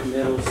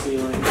 middle,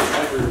 ceiling,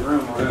 every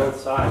room on both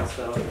sides,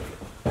 so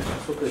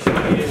that's what they should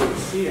be able to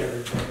see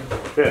everything.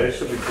 Yeah, it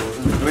should be cool.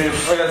 I mean,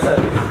 like I said,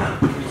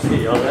 you just get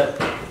yelled at.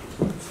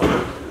 It's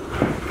fine.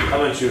 I've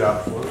been chewed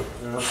out before,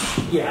 you know?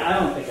 Yeah, I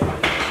don't think I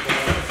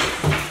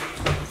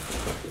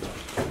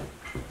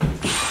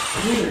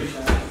did.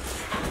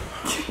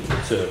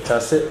 To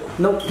test it?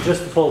 Nope,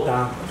 just to pull it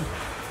down.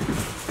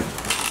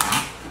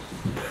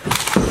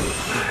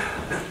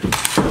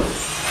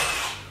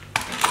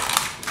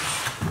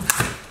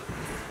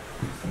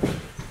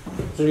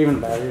 Is there even a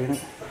battery in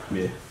it?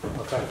 Yeah.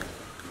 Okay.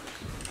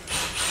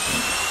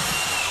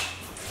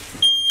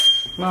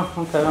 No,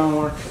 okay, that don't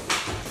work.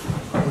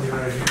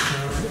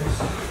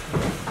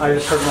 I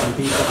just heard one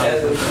beep.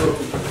 That's a cool.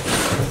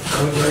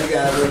 We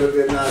got a little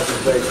bit of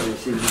observation and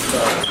see what you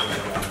thought.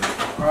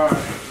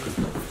 Alright.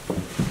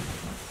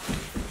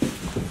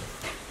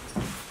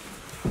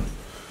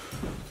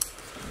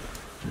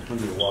 I'm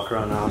gonna walk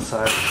around the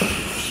outside.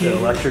 The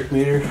electric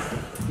meter.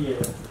 Yeah,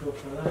 go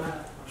for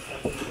that.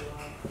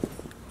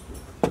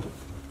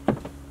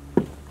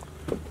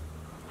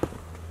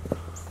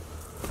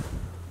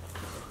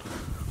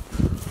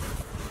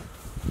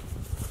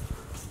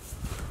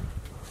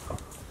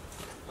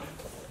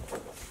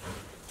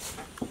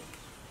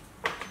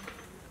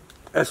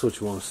 That's what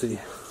you want to see.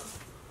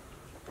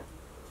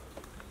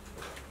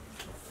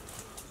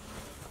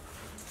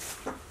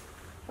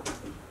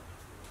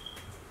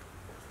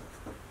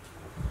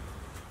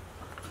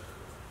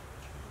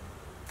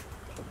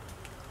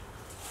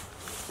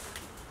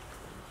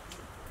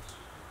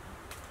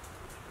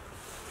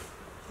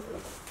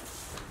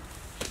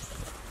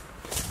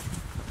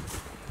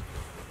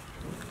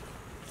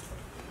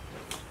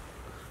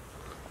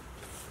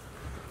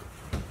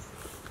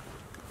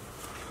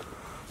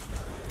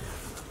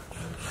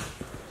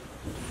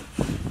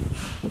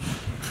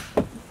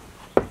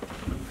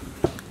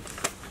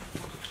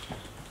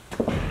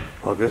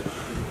 All good.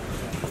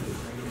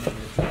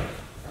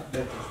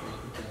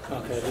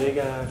 Okay, they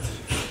got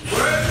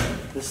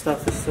this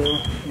stuff is still.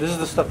 This is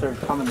the stuff they're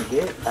coming to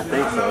get. I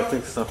think so. I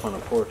think stuff on the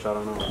porch. I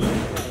don't know.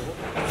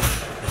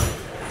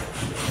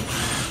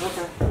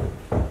 Okay.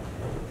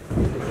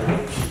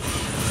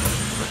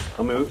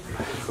 I mean,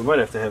 we might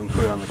have to have them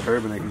put it on the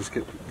curb and they can just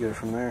get it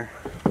from there.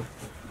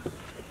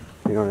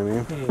 You know what I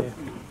mean? Yeah.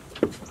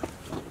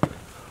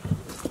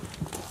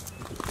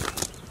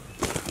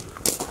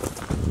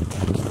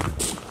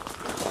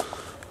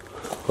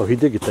 Oh, he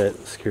did get that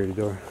security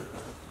door.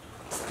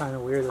 It's kind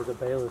of weird that the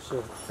bailiff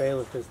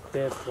just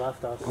dipped,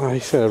 left us. Well, he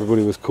said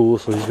everybody was cool,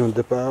 so he's gonna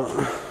dip out.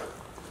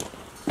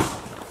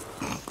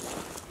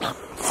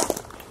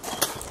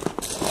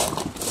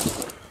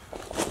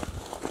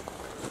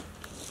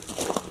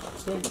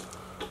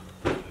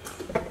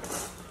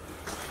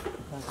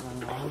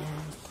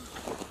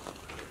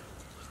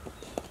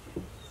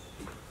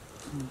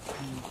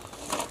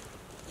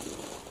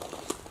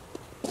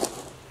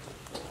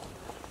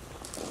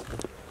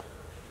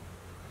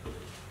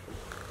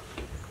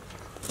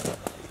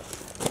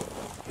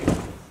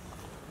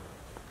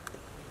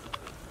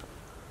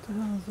 What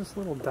the hell is this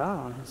little dot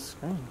on his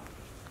screen?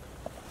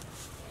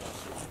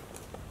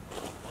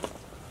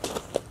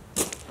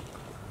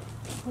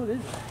 What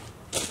is that?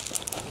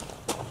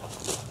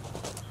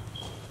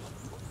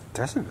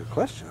 That's a good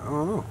question. I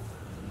don't know.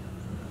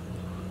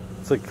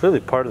 It's like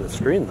clearly part of the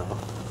screen, though.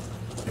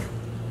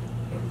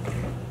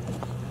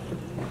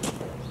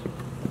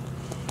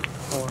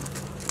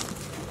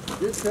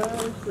 This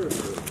time, sure.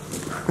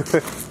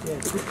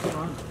 Yeah, keep it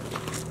on.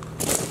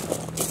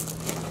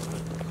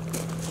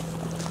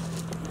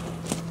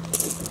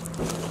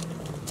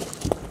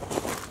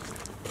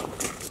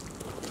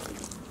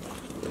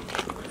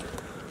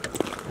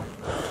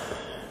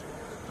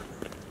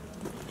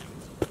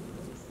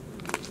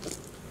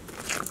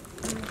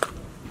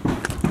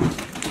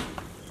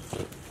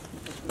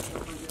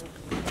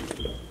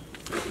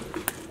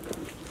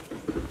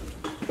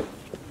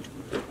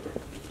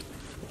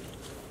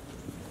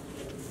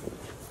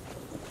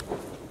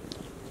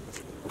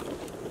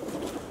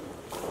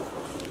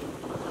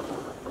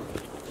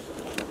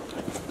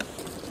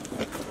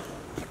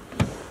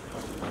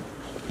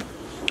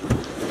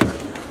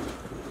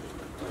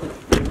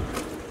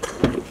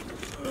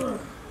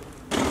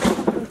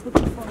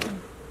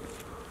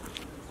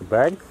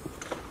 Bag?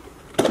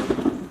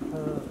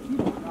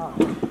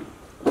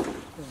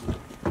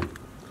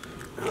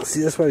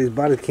 See, that's why these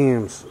body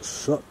cams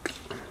suck.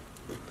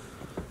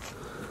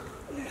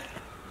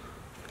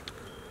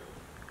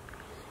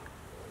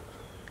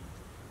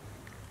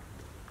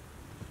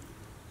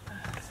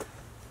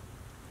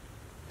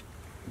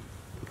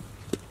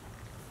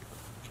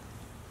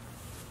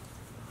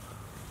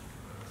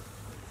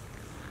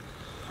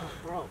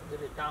 Bro,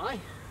 did it die?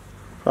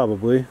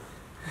 Probably.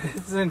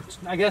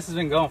 I guess it's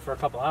been going for a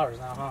couple hours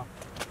now, huh?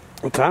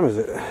 What time is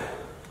it?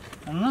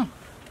 I don't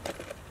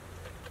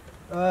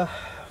know.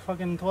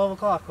 Fucking 12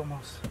 o'clock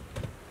almost.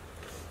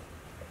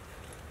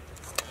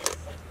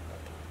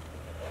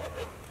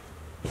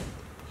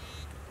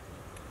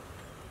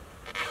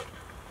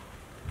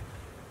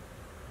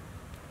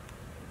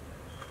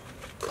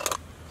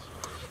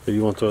 Do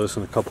you want to throw this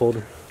in a cup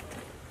holder?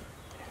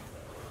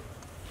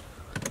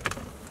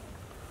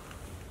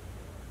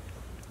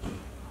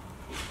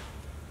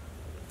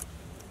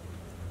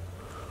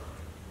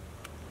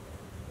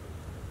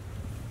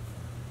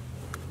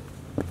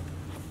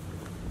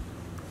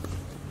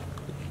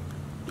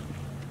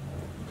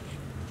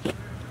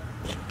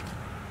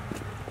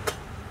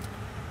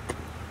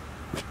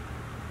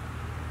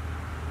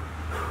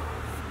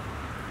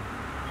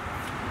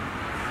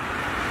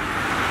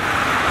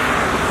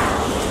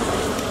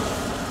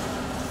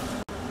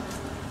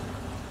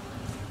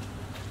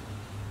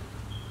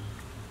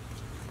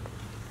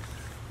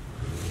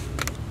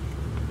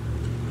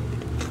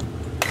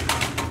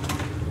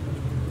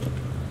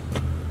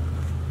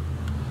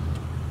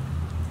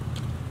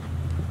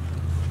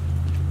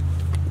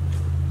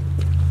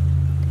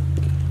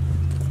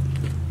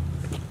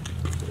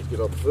 Get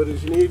all the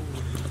footage you need.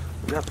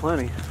 Got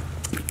plenty.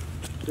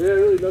 Yeah,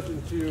 really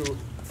nothing too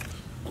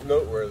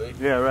noteworthy.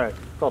 Yeah, right.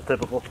 It's all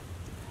typical.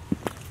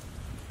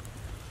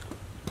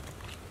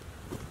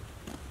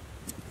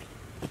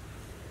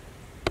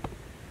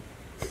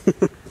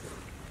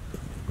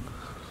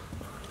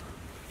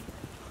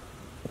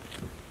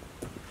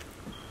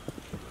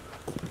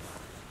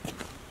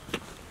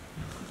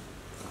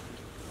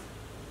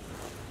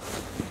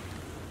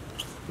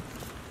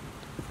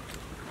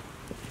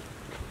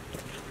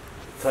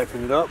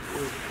 Typing it up.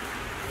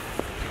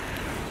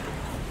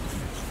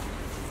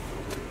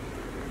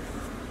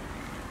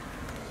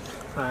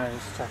 Alright,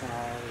 just checking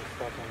all these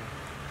fucking.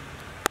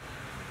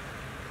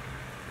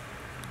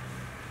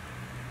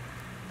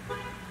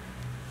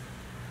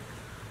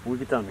 When we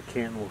get down to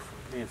Canton, we'll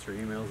answer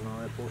emails and all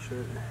that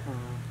bullshit.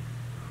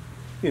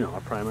 You know,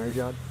 our primary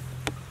job.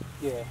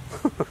 Yeah.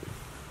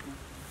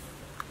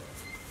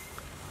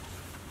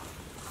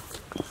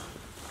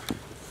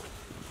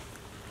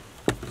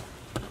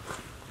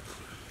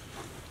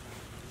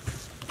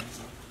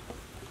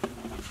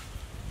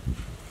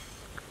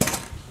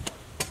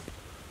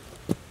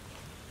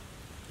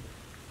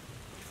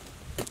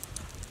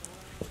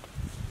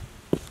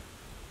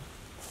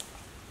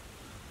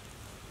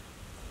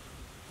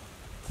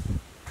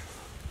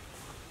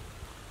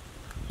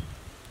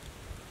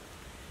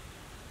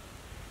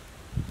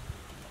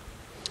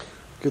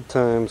 Good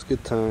times,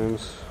 good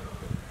times.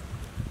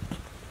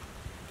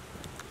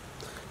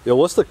 Yo,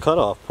 what's the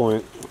cutoff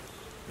point?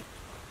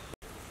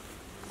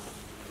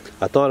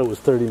 I thought it was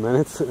 30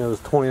 minutes and it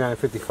was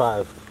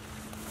 29:55.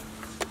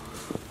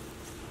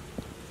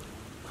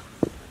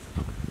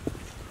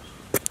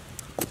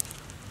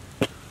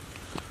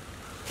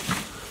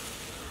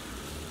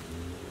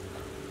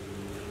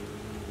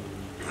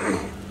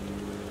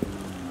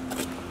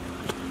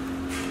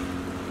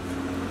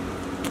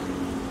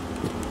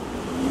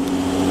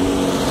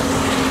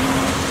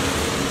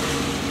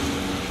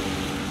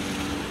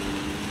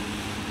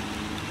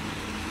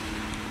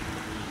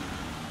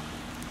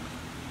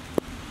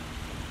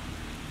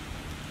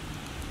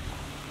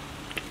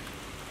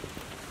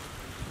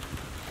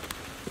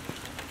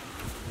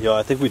 Yo,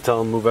 I think we tell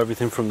them move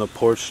everything from the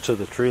porch to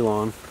the tree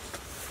lawn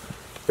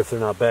if they're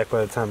not back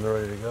by the time they're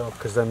ready to go,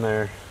 because then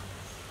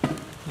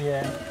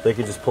they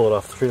could just pull it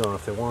off the tree lawn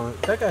if they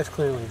want. That guy's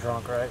clearly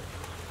drunk, right?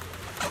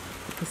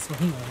 Listen,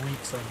 he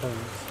reeks sometimes.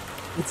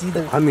 It's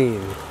either. I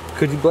mean,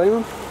 could you blame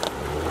him?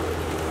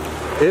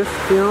 If,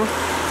 you know?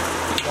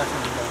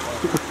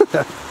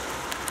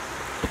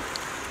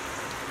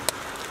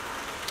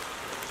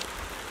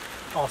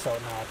 Also,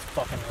 no, it's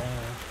fucking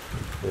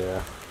raining.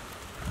 Yeah.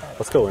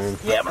 Let's go in.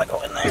 Yeah, I'm gonna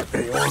go in there.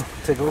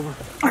 Take over.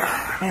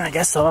 Man, I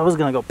guess so. I was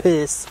gonna go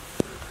piss.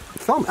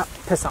 Film it.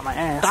 Piss on my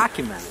ass.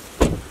 Document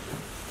it.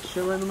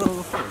 Shit right in the middle of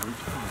the phone.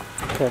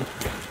 Okay.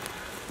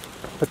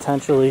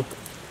 Potentially.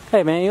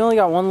 Hey man, you only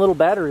got one little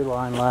battery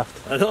line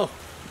left. I know.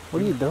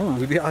 What are you doing?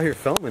 We'd be out here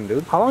filming,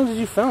 dude. How long did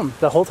you film?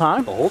 The whole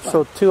time? The whole time.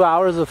 So 2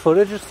 hours of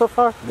footage so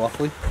far?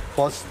 Roughly.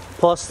 Plus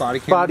body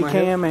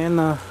cam and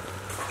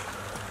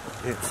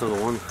yeah, so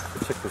the one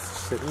chick was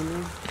sitting in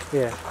there?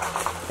 yeah.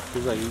 She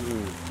was like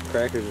eating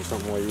crackers or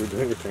something while you were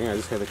doing your thing. I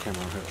just had the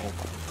camera on her. Oh.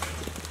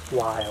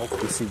 Wild.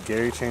 You see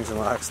Gary changing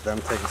locks,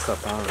 them taking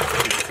stuff down, and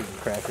eating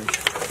crackers.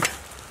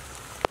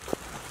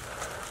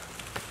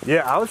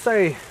 Yeah, I would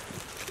say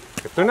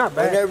if they're not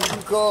back. Whatever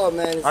you call,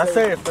 man. I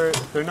say if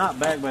they're not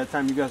back by the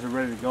time you guys are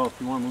ready to go, if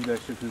you want to move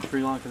that shit to the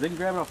tree lawn, because they can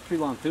grab it off the tree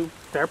lawn too.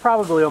 They're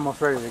probably almost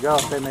ready to go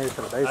if they made it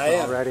to the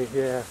basement already.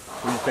 Yeah.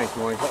 What do you think?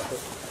 You want to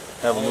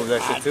have them move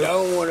that shit too? I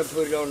don't want to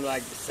put it on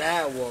like the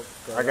sidewalk.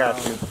 I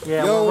got you.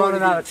 Yeah, we're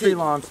running out of tree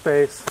lawn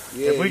space.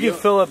 Yeah, If we can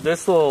fill up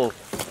this little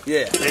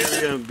yeah.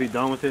 area and be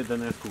done with it,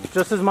 then that's cool.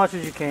 Just as much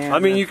as you can. I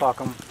mean, you fuck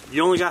them.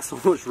 You only got so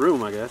much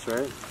room, I guess,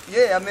 right?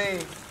 Yeah, I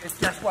mean,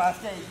 that's why I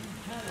say you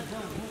kind of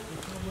don't want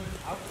to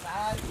come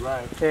outside.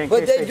 Right. Yeah,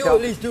 But they do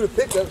at least do the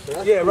pickups.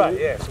 So Yeah, right.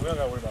 Yeah, so we don't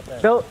got to worry about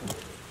that.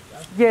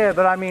 Yeah,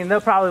 but I mean, they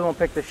probably won't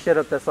pick the shit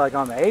up that's like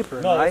on the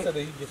apron, right? But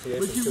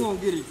you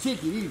won't get a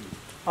ticket either.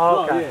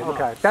 Oh, okay,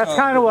 okay. That's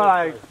kind of what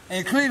I...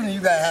 In Cleveland,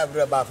 you got to have it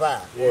up by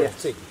 5. Yeah.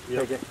 Ticket.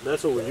 Yeah.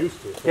 That's what we're used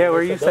to. So Yeah,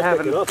 we're used to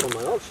having... it up. I'm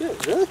like, oh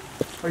shit, really?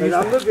 And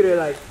I'm looking at it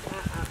like,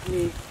 I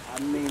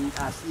mean,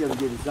 I see them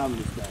getting some of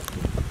this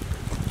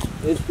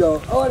stuff. It's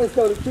going, let's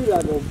go to the tree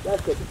line.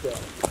 That's what it's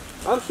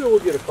at. I'm sure we'll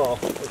get a call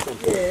at some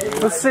point. Yeah.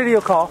 The city will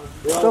call.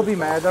 They'll be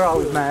mad. They're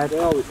always mad. They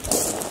always call.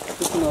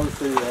 Just know the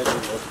city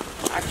everywhere.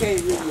 I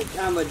can't really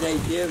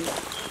accommodate them.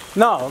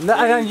 No,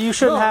 you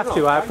shouldn't have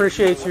to. I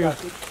appreciate you.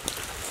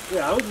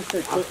 Yeah, I would just say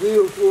I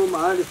feel for them,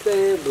 I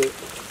understand, but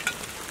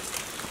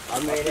I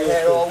mean, they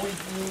had all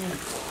weekend.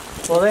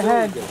 Well,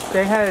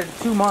 they had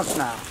 2 months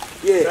now.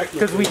 Yeah.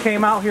 Because we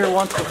came out here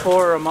once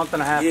before, a month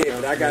and a half Yeah,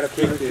 ago. but I got to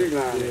put the tree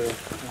line there.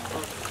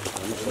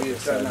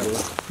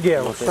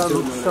 Yeah, we'll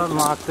something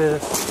like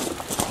this.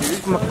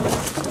 I'm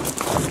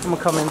gonna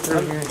come in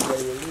through here.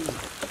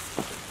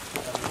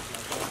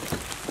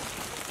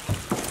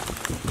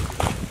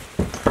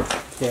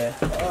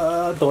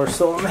 Yeah, door's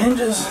still on the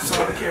hinges. That's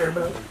all I care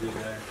about.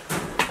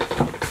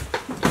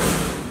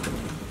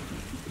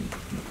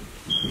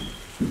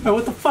 Oh,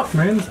 what the fuck,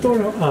 man? This door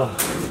don't... Oh.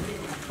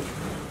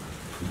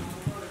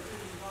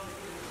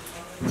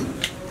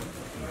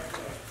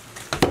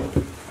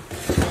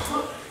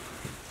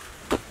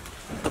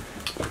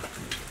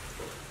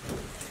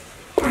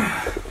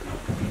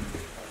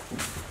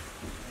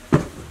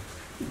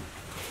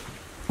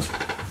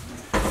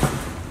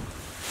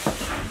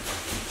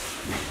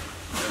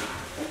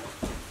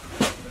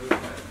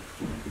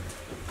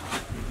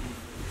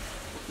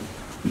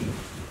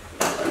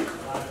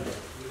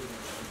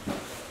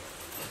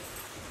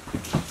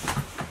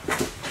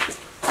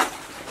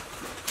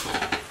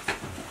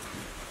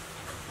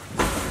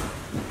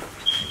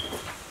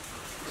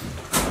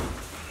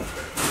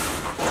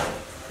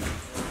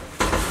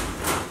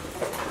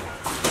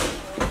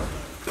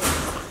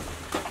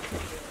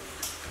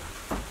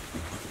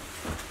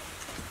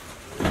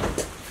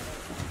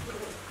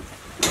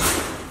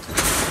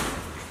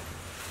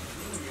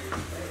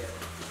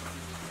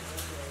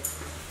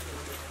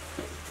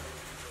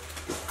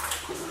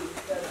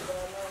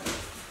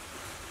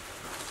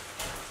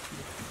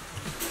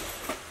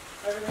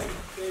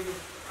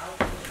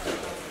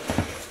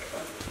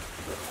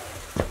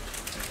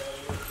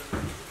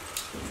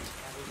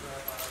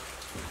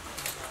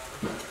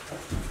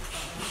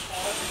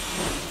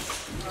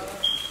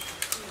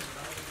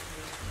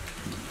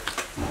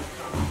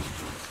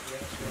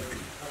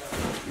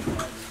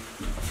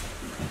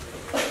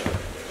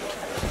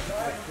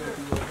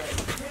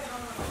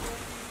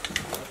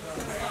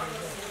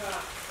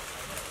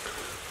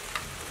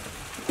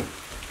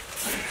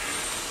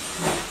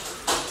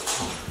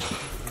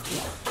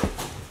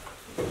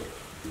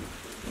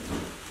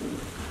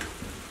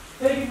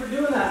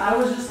 doing that. I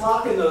was just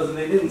locking those and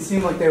they didn't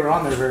seem like they were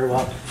on there very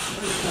well.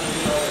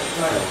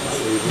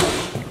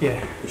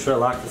 Yeah. You should have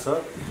locked this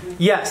up?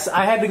 Yes,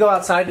 I had to go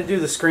outside to do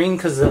the screen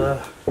because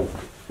yeah.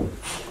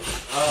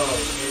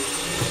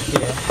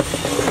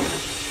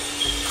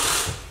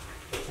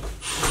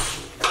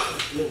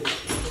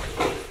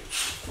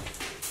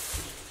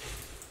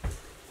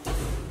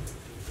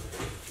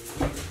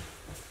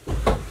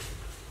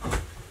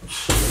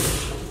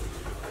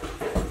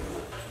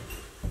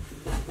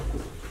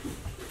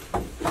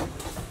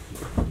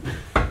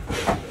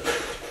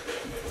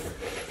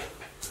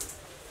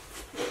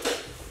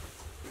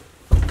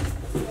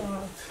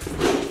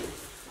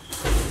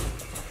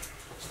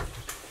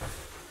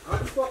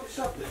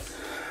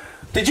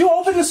 Did you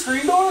open the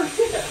screen door?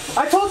 Yeah.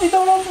 I told you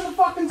don't open the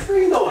fucking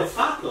screen door. It's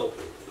hot though.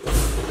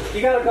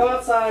 You gotta go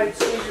outside,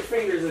 squeeze your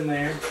fingers in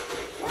there.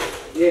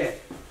 Yeah.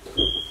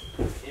 You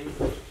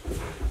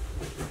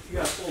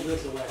gotta pull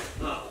this away.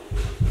 Oh.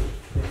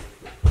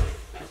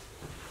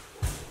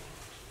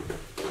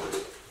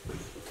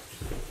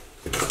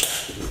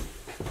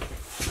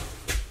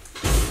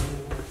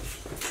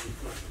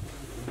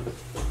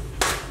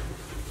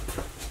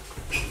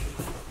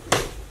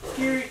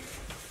 Gary,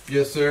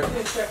 Yes, sir.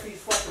 you check these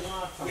fucking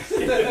locks.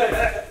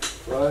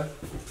 What?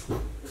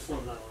 This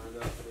one's not lined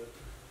up.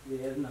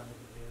 Yeah, no.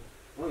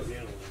 What was the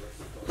other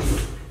one?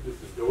 Is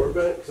the door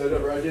bent? Cause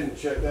I didn't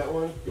check that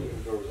one. The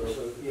door was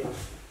open. Yeah.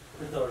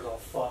 The door's all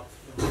fucked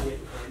from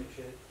getting hurt and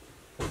shit.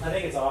 I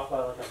think it's off by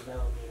like a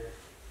millimeter.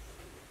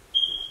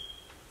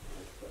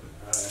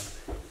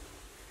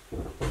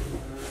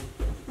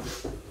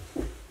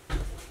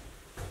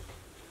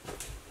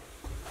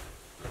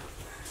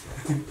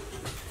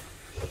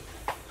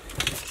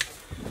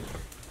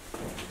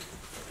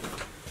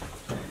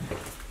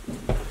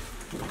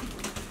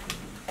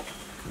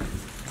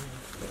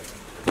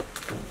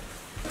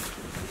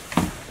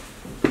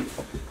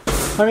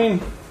 I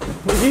mean,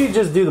 you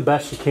just do the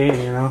best you can,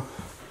 you know.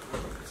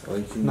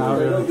 Not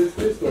really.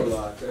 This door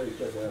locks. I already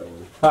checked that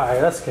one.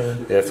 Alright, that's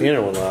good. Yeah, if the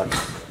inner one locks.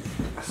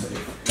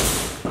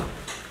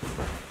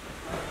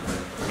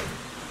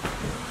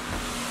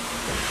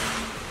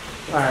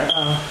 Alright, you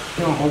want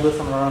to hold this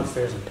on the run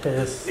upstairs and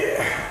piss?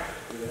 Yeah.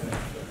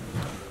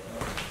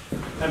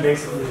 And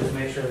basically just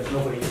make sure there's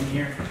nobody in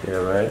here. Yeah,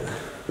 right.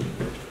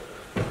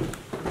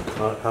 I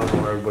don't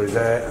know where everybody's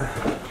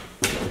at.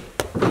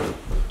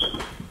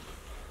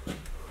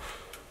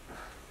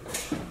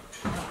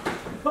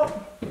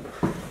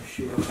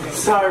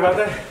 Sorry about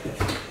that.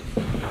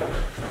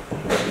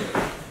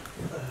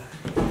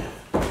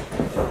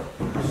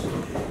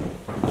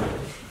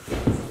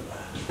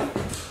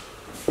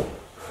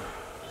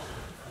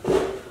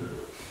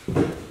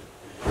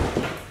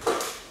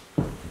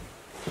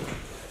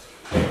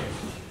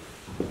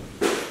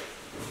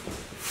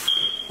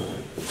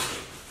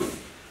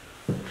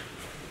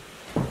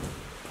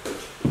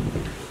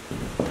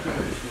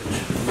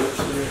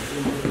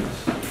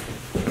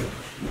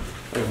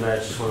 The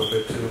match just went a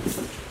bit too.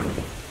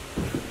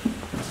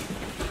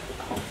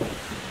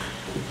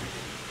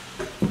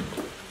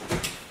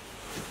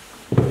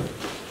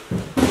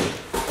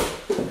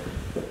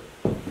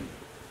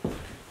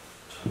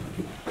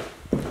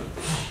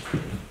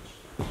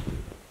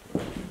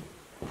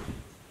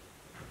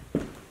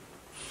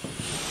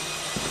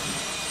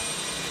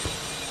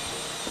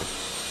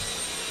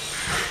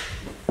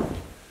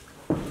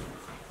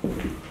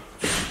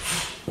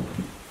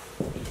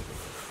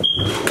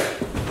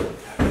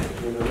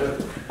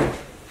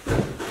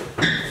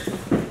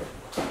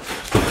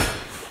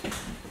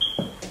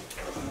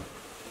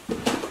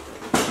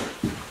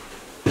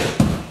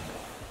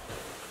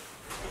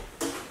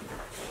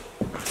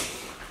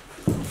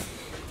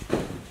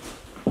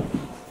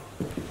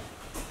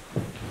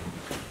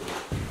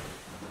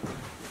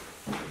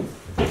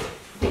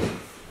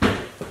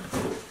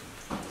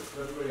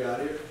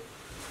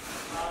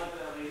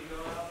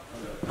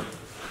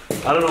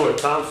 I don't know where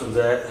Thompson's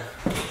at.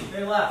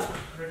 They left.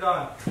 They're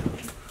done.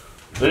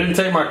 They didn't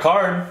take my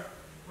card.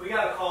 We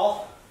got a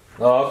call.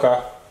 Oh,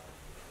 okay.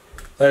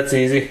 That's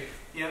easy.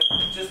 Yep.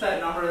 Just that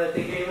number that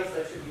they gave us,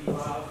 that should be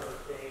filed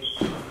for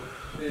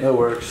days. That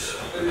works. So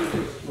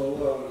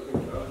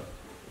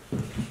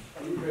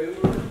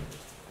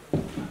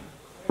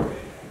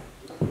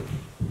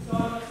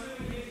I'm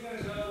assuming he's going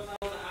to go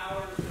tell the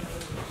hours.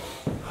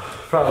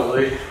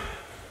 Probably.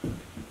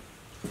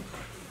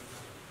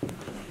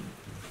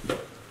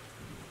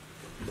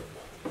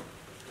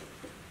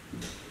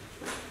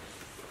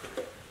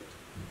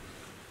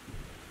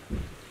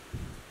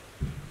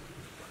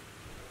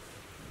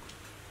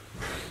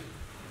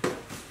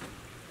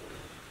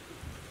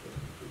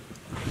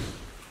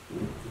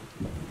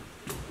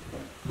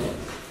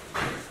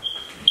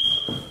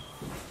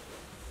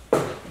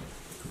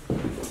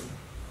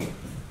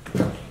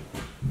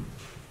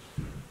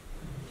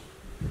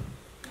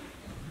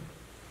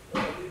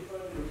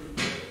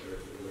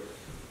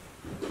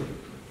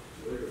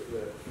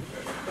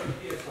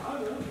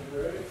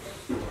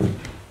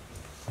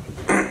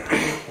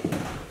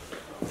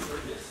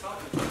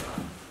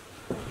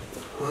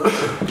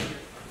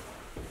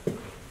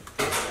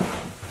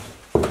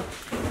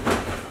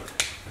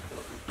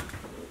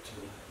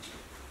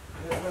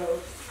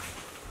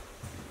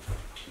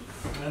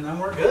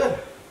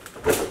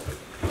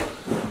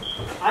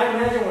 I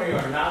imagine where you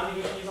are now, the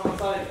machines on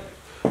site.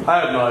 I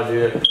have no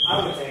idea.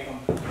 I would take them.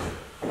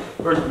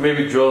 Or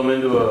maybe drill them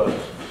into a.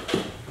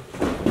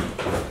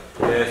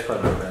 Yeah, it's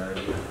probably not a bad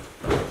idea.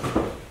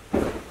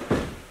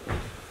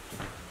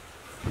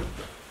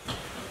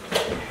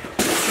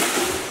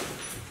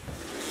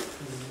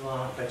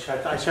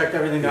 I checked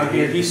everything down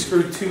here. He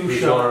screwed two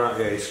shut.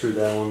 Yeah, he screwed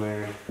that one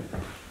there.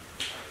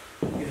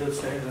 These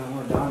upstairs and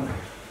we're done.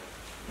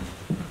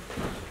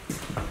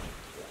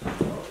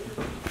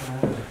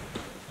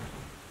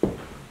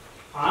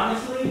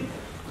 Honestly,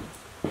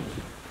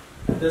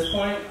 at this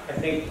point, I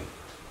think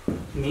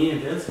me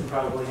and Vince can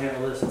probably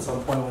handle this at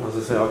some point. I was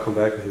gonna say, I'll come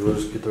back with you. We'll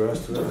just get the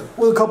rest of it.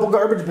 With a couple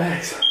garbage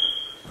bags.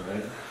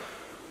 Right.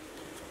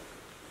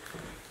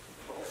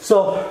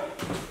 So,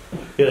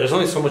 yeah, there's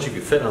only so much you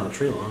can fit on the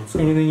tree lawn. So.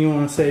 Anything you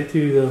want to say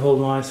to the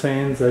Holden Wise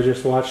fans that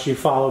just watched you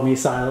follow me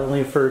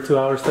silently for 2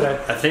 hours today?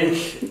 I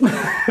think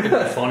it'd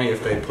be funny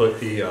if they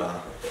put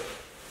the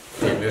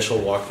initial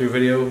walkthrough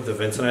video that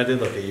Vince and I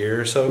did like a year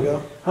or so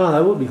ago. Oh,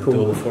 that would be cool.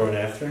 Do a before and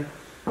after.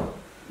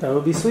 That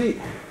would be sweet.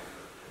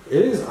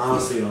 It is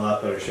honestly in a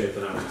lot better shape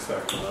than I was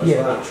expecting. There's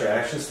a lot of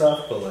traction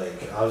stuff, but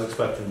like I was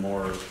expecting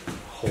more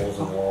holes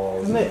in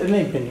walls. And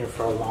they've been here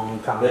for a long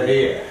time.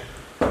 Yeah.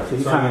 So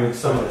you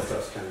some of the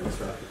stuff's kind of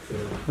expected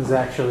too. It's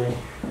actually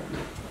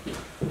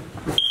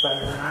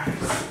better than I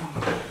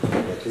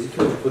Yeah, because you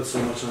could put so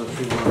much on the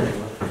tree line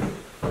anyway.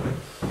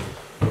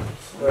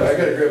 I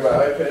gotta grab my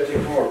iPad,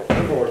 take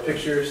more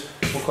pictures.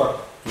 Okay.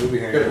 We'll be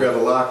here. Gotta grab a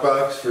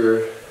lockbox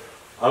for.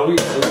 Are we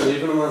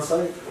leaving them on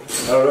site?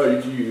 I don't know.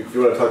 You if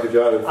you want to talk to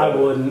John? I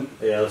wouldn't.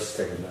 Yeah, let's just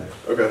take them back.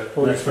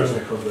 Okay. Next person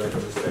that comes back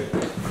with this thing.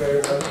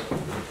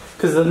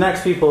 Because the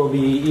next people will be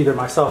either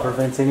myself or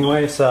Vince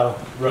anyway, so.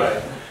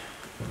 Right.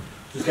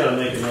 Just gotta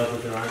make a note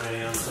that there aren't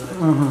any on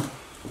site.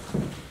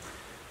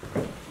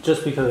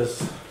 Just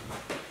because it's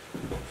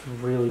a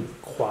really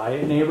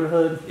quiet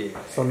neighborhood, Yeah.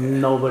 so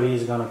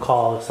nobody's gonna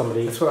call if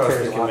somebody. That's what I was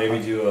tears thinking. a Maybe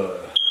lockbox.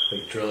 do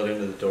like drill it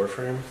into the door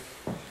frame.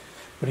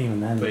 But even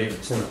then, But even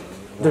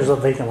there's a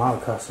vacant lot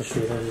across the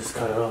street. I just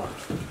cut it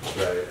off.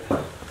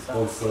 Right.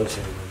 Old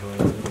sledgehammer.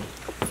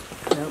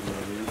 Yep.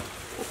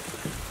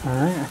 All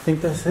right, I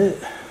think that's it.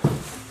 I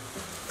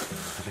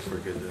think we're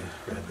good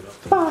to wrap it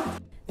up.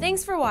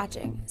 Thanks for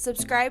watching.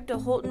 Subscribe to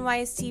Holton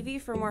Wise TV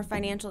for more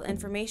financial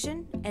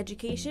information,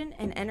 education,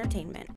 and entertainment.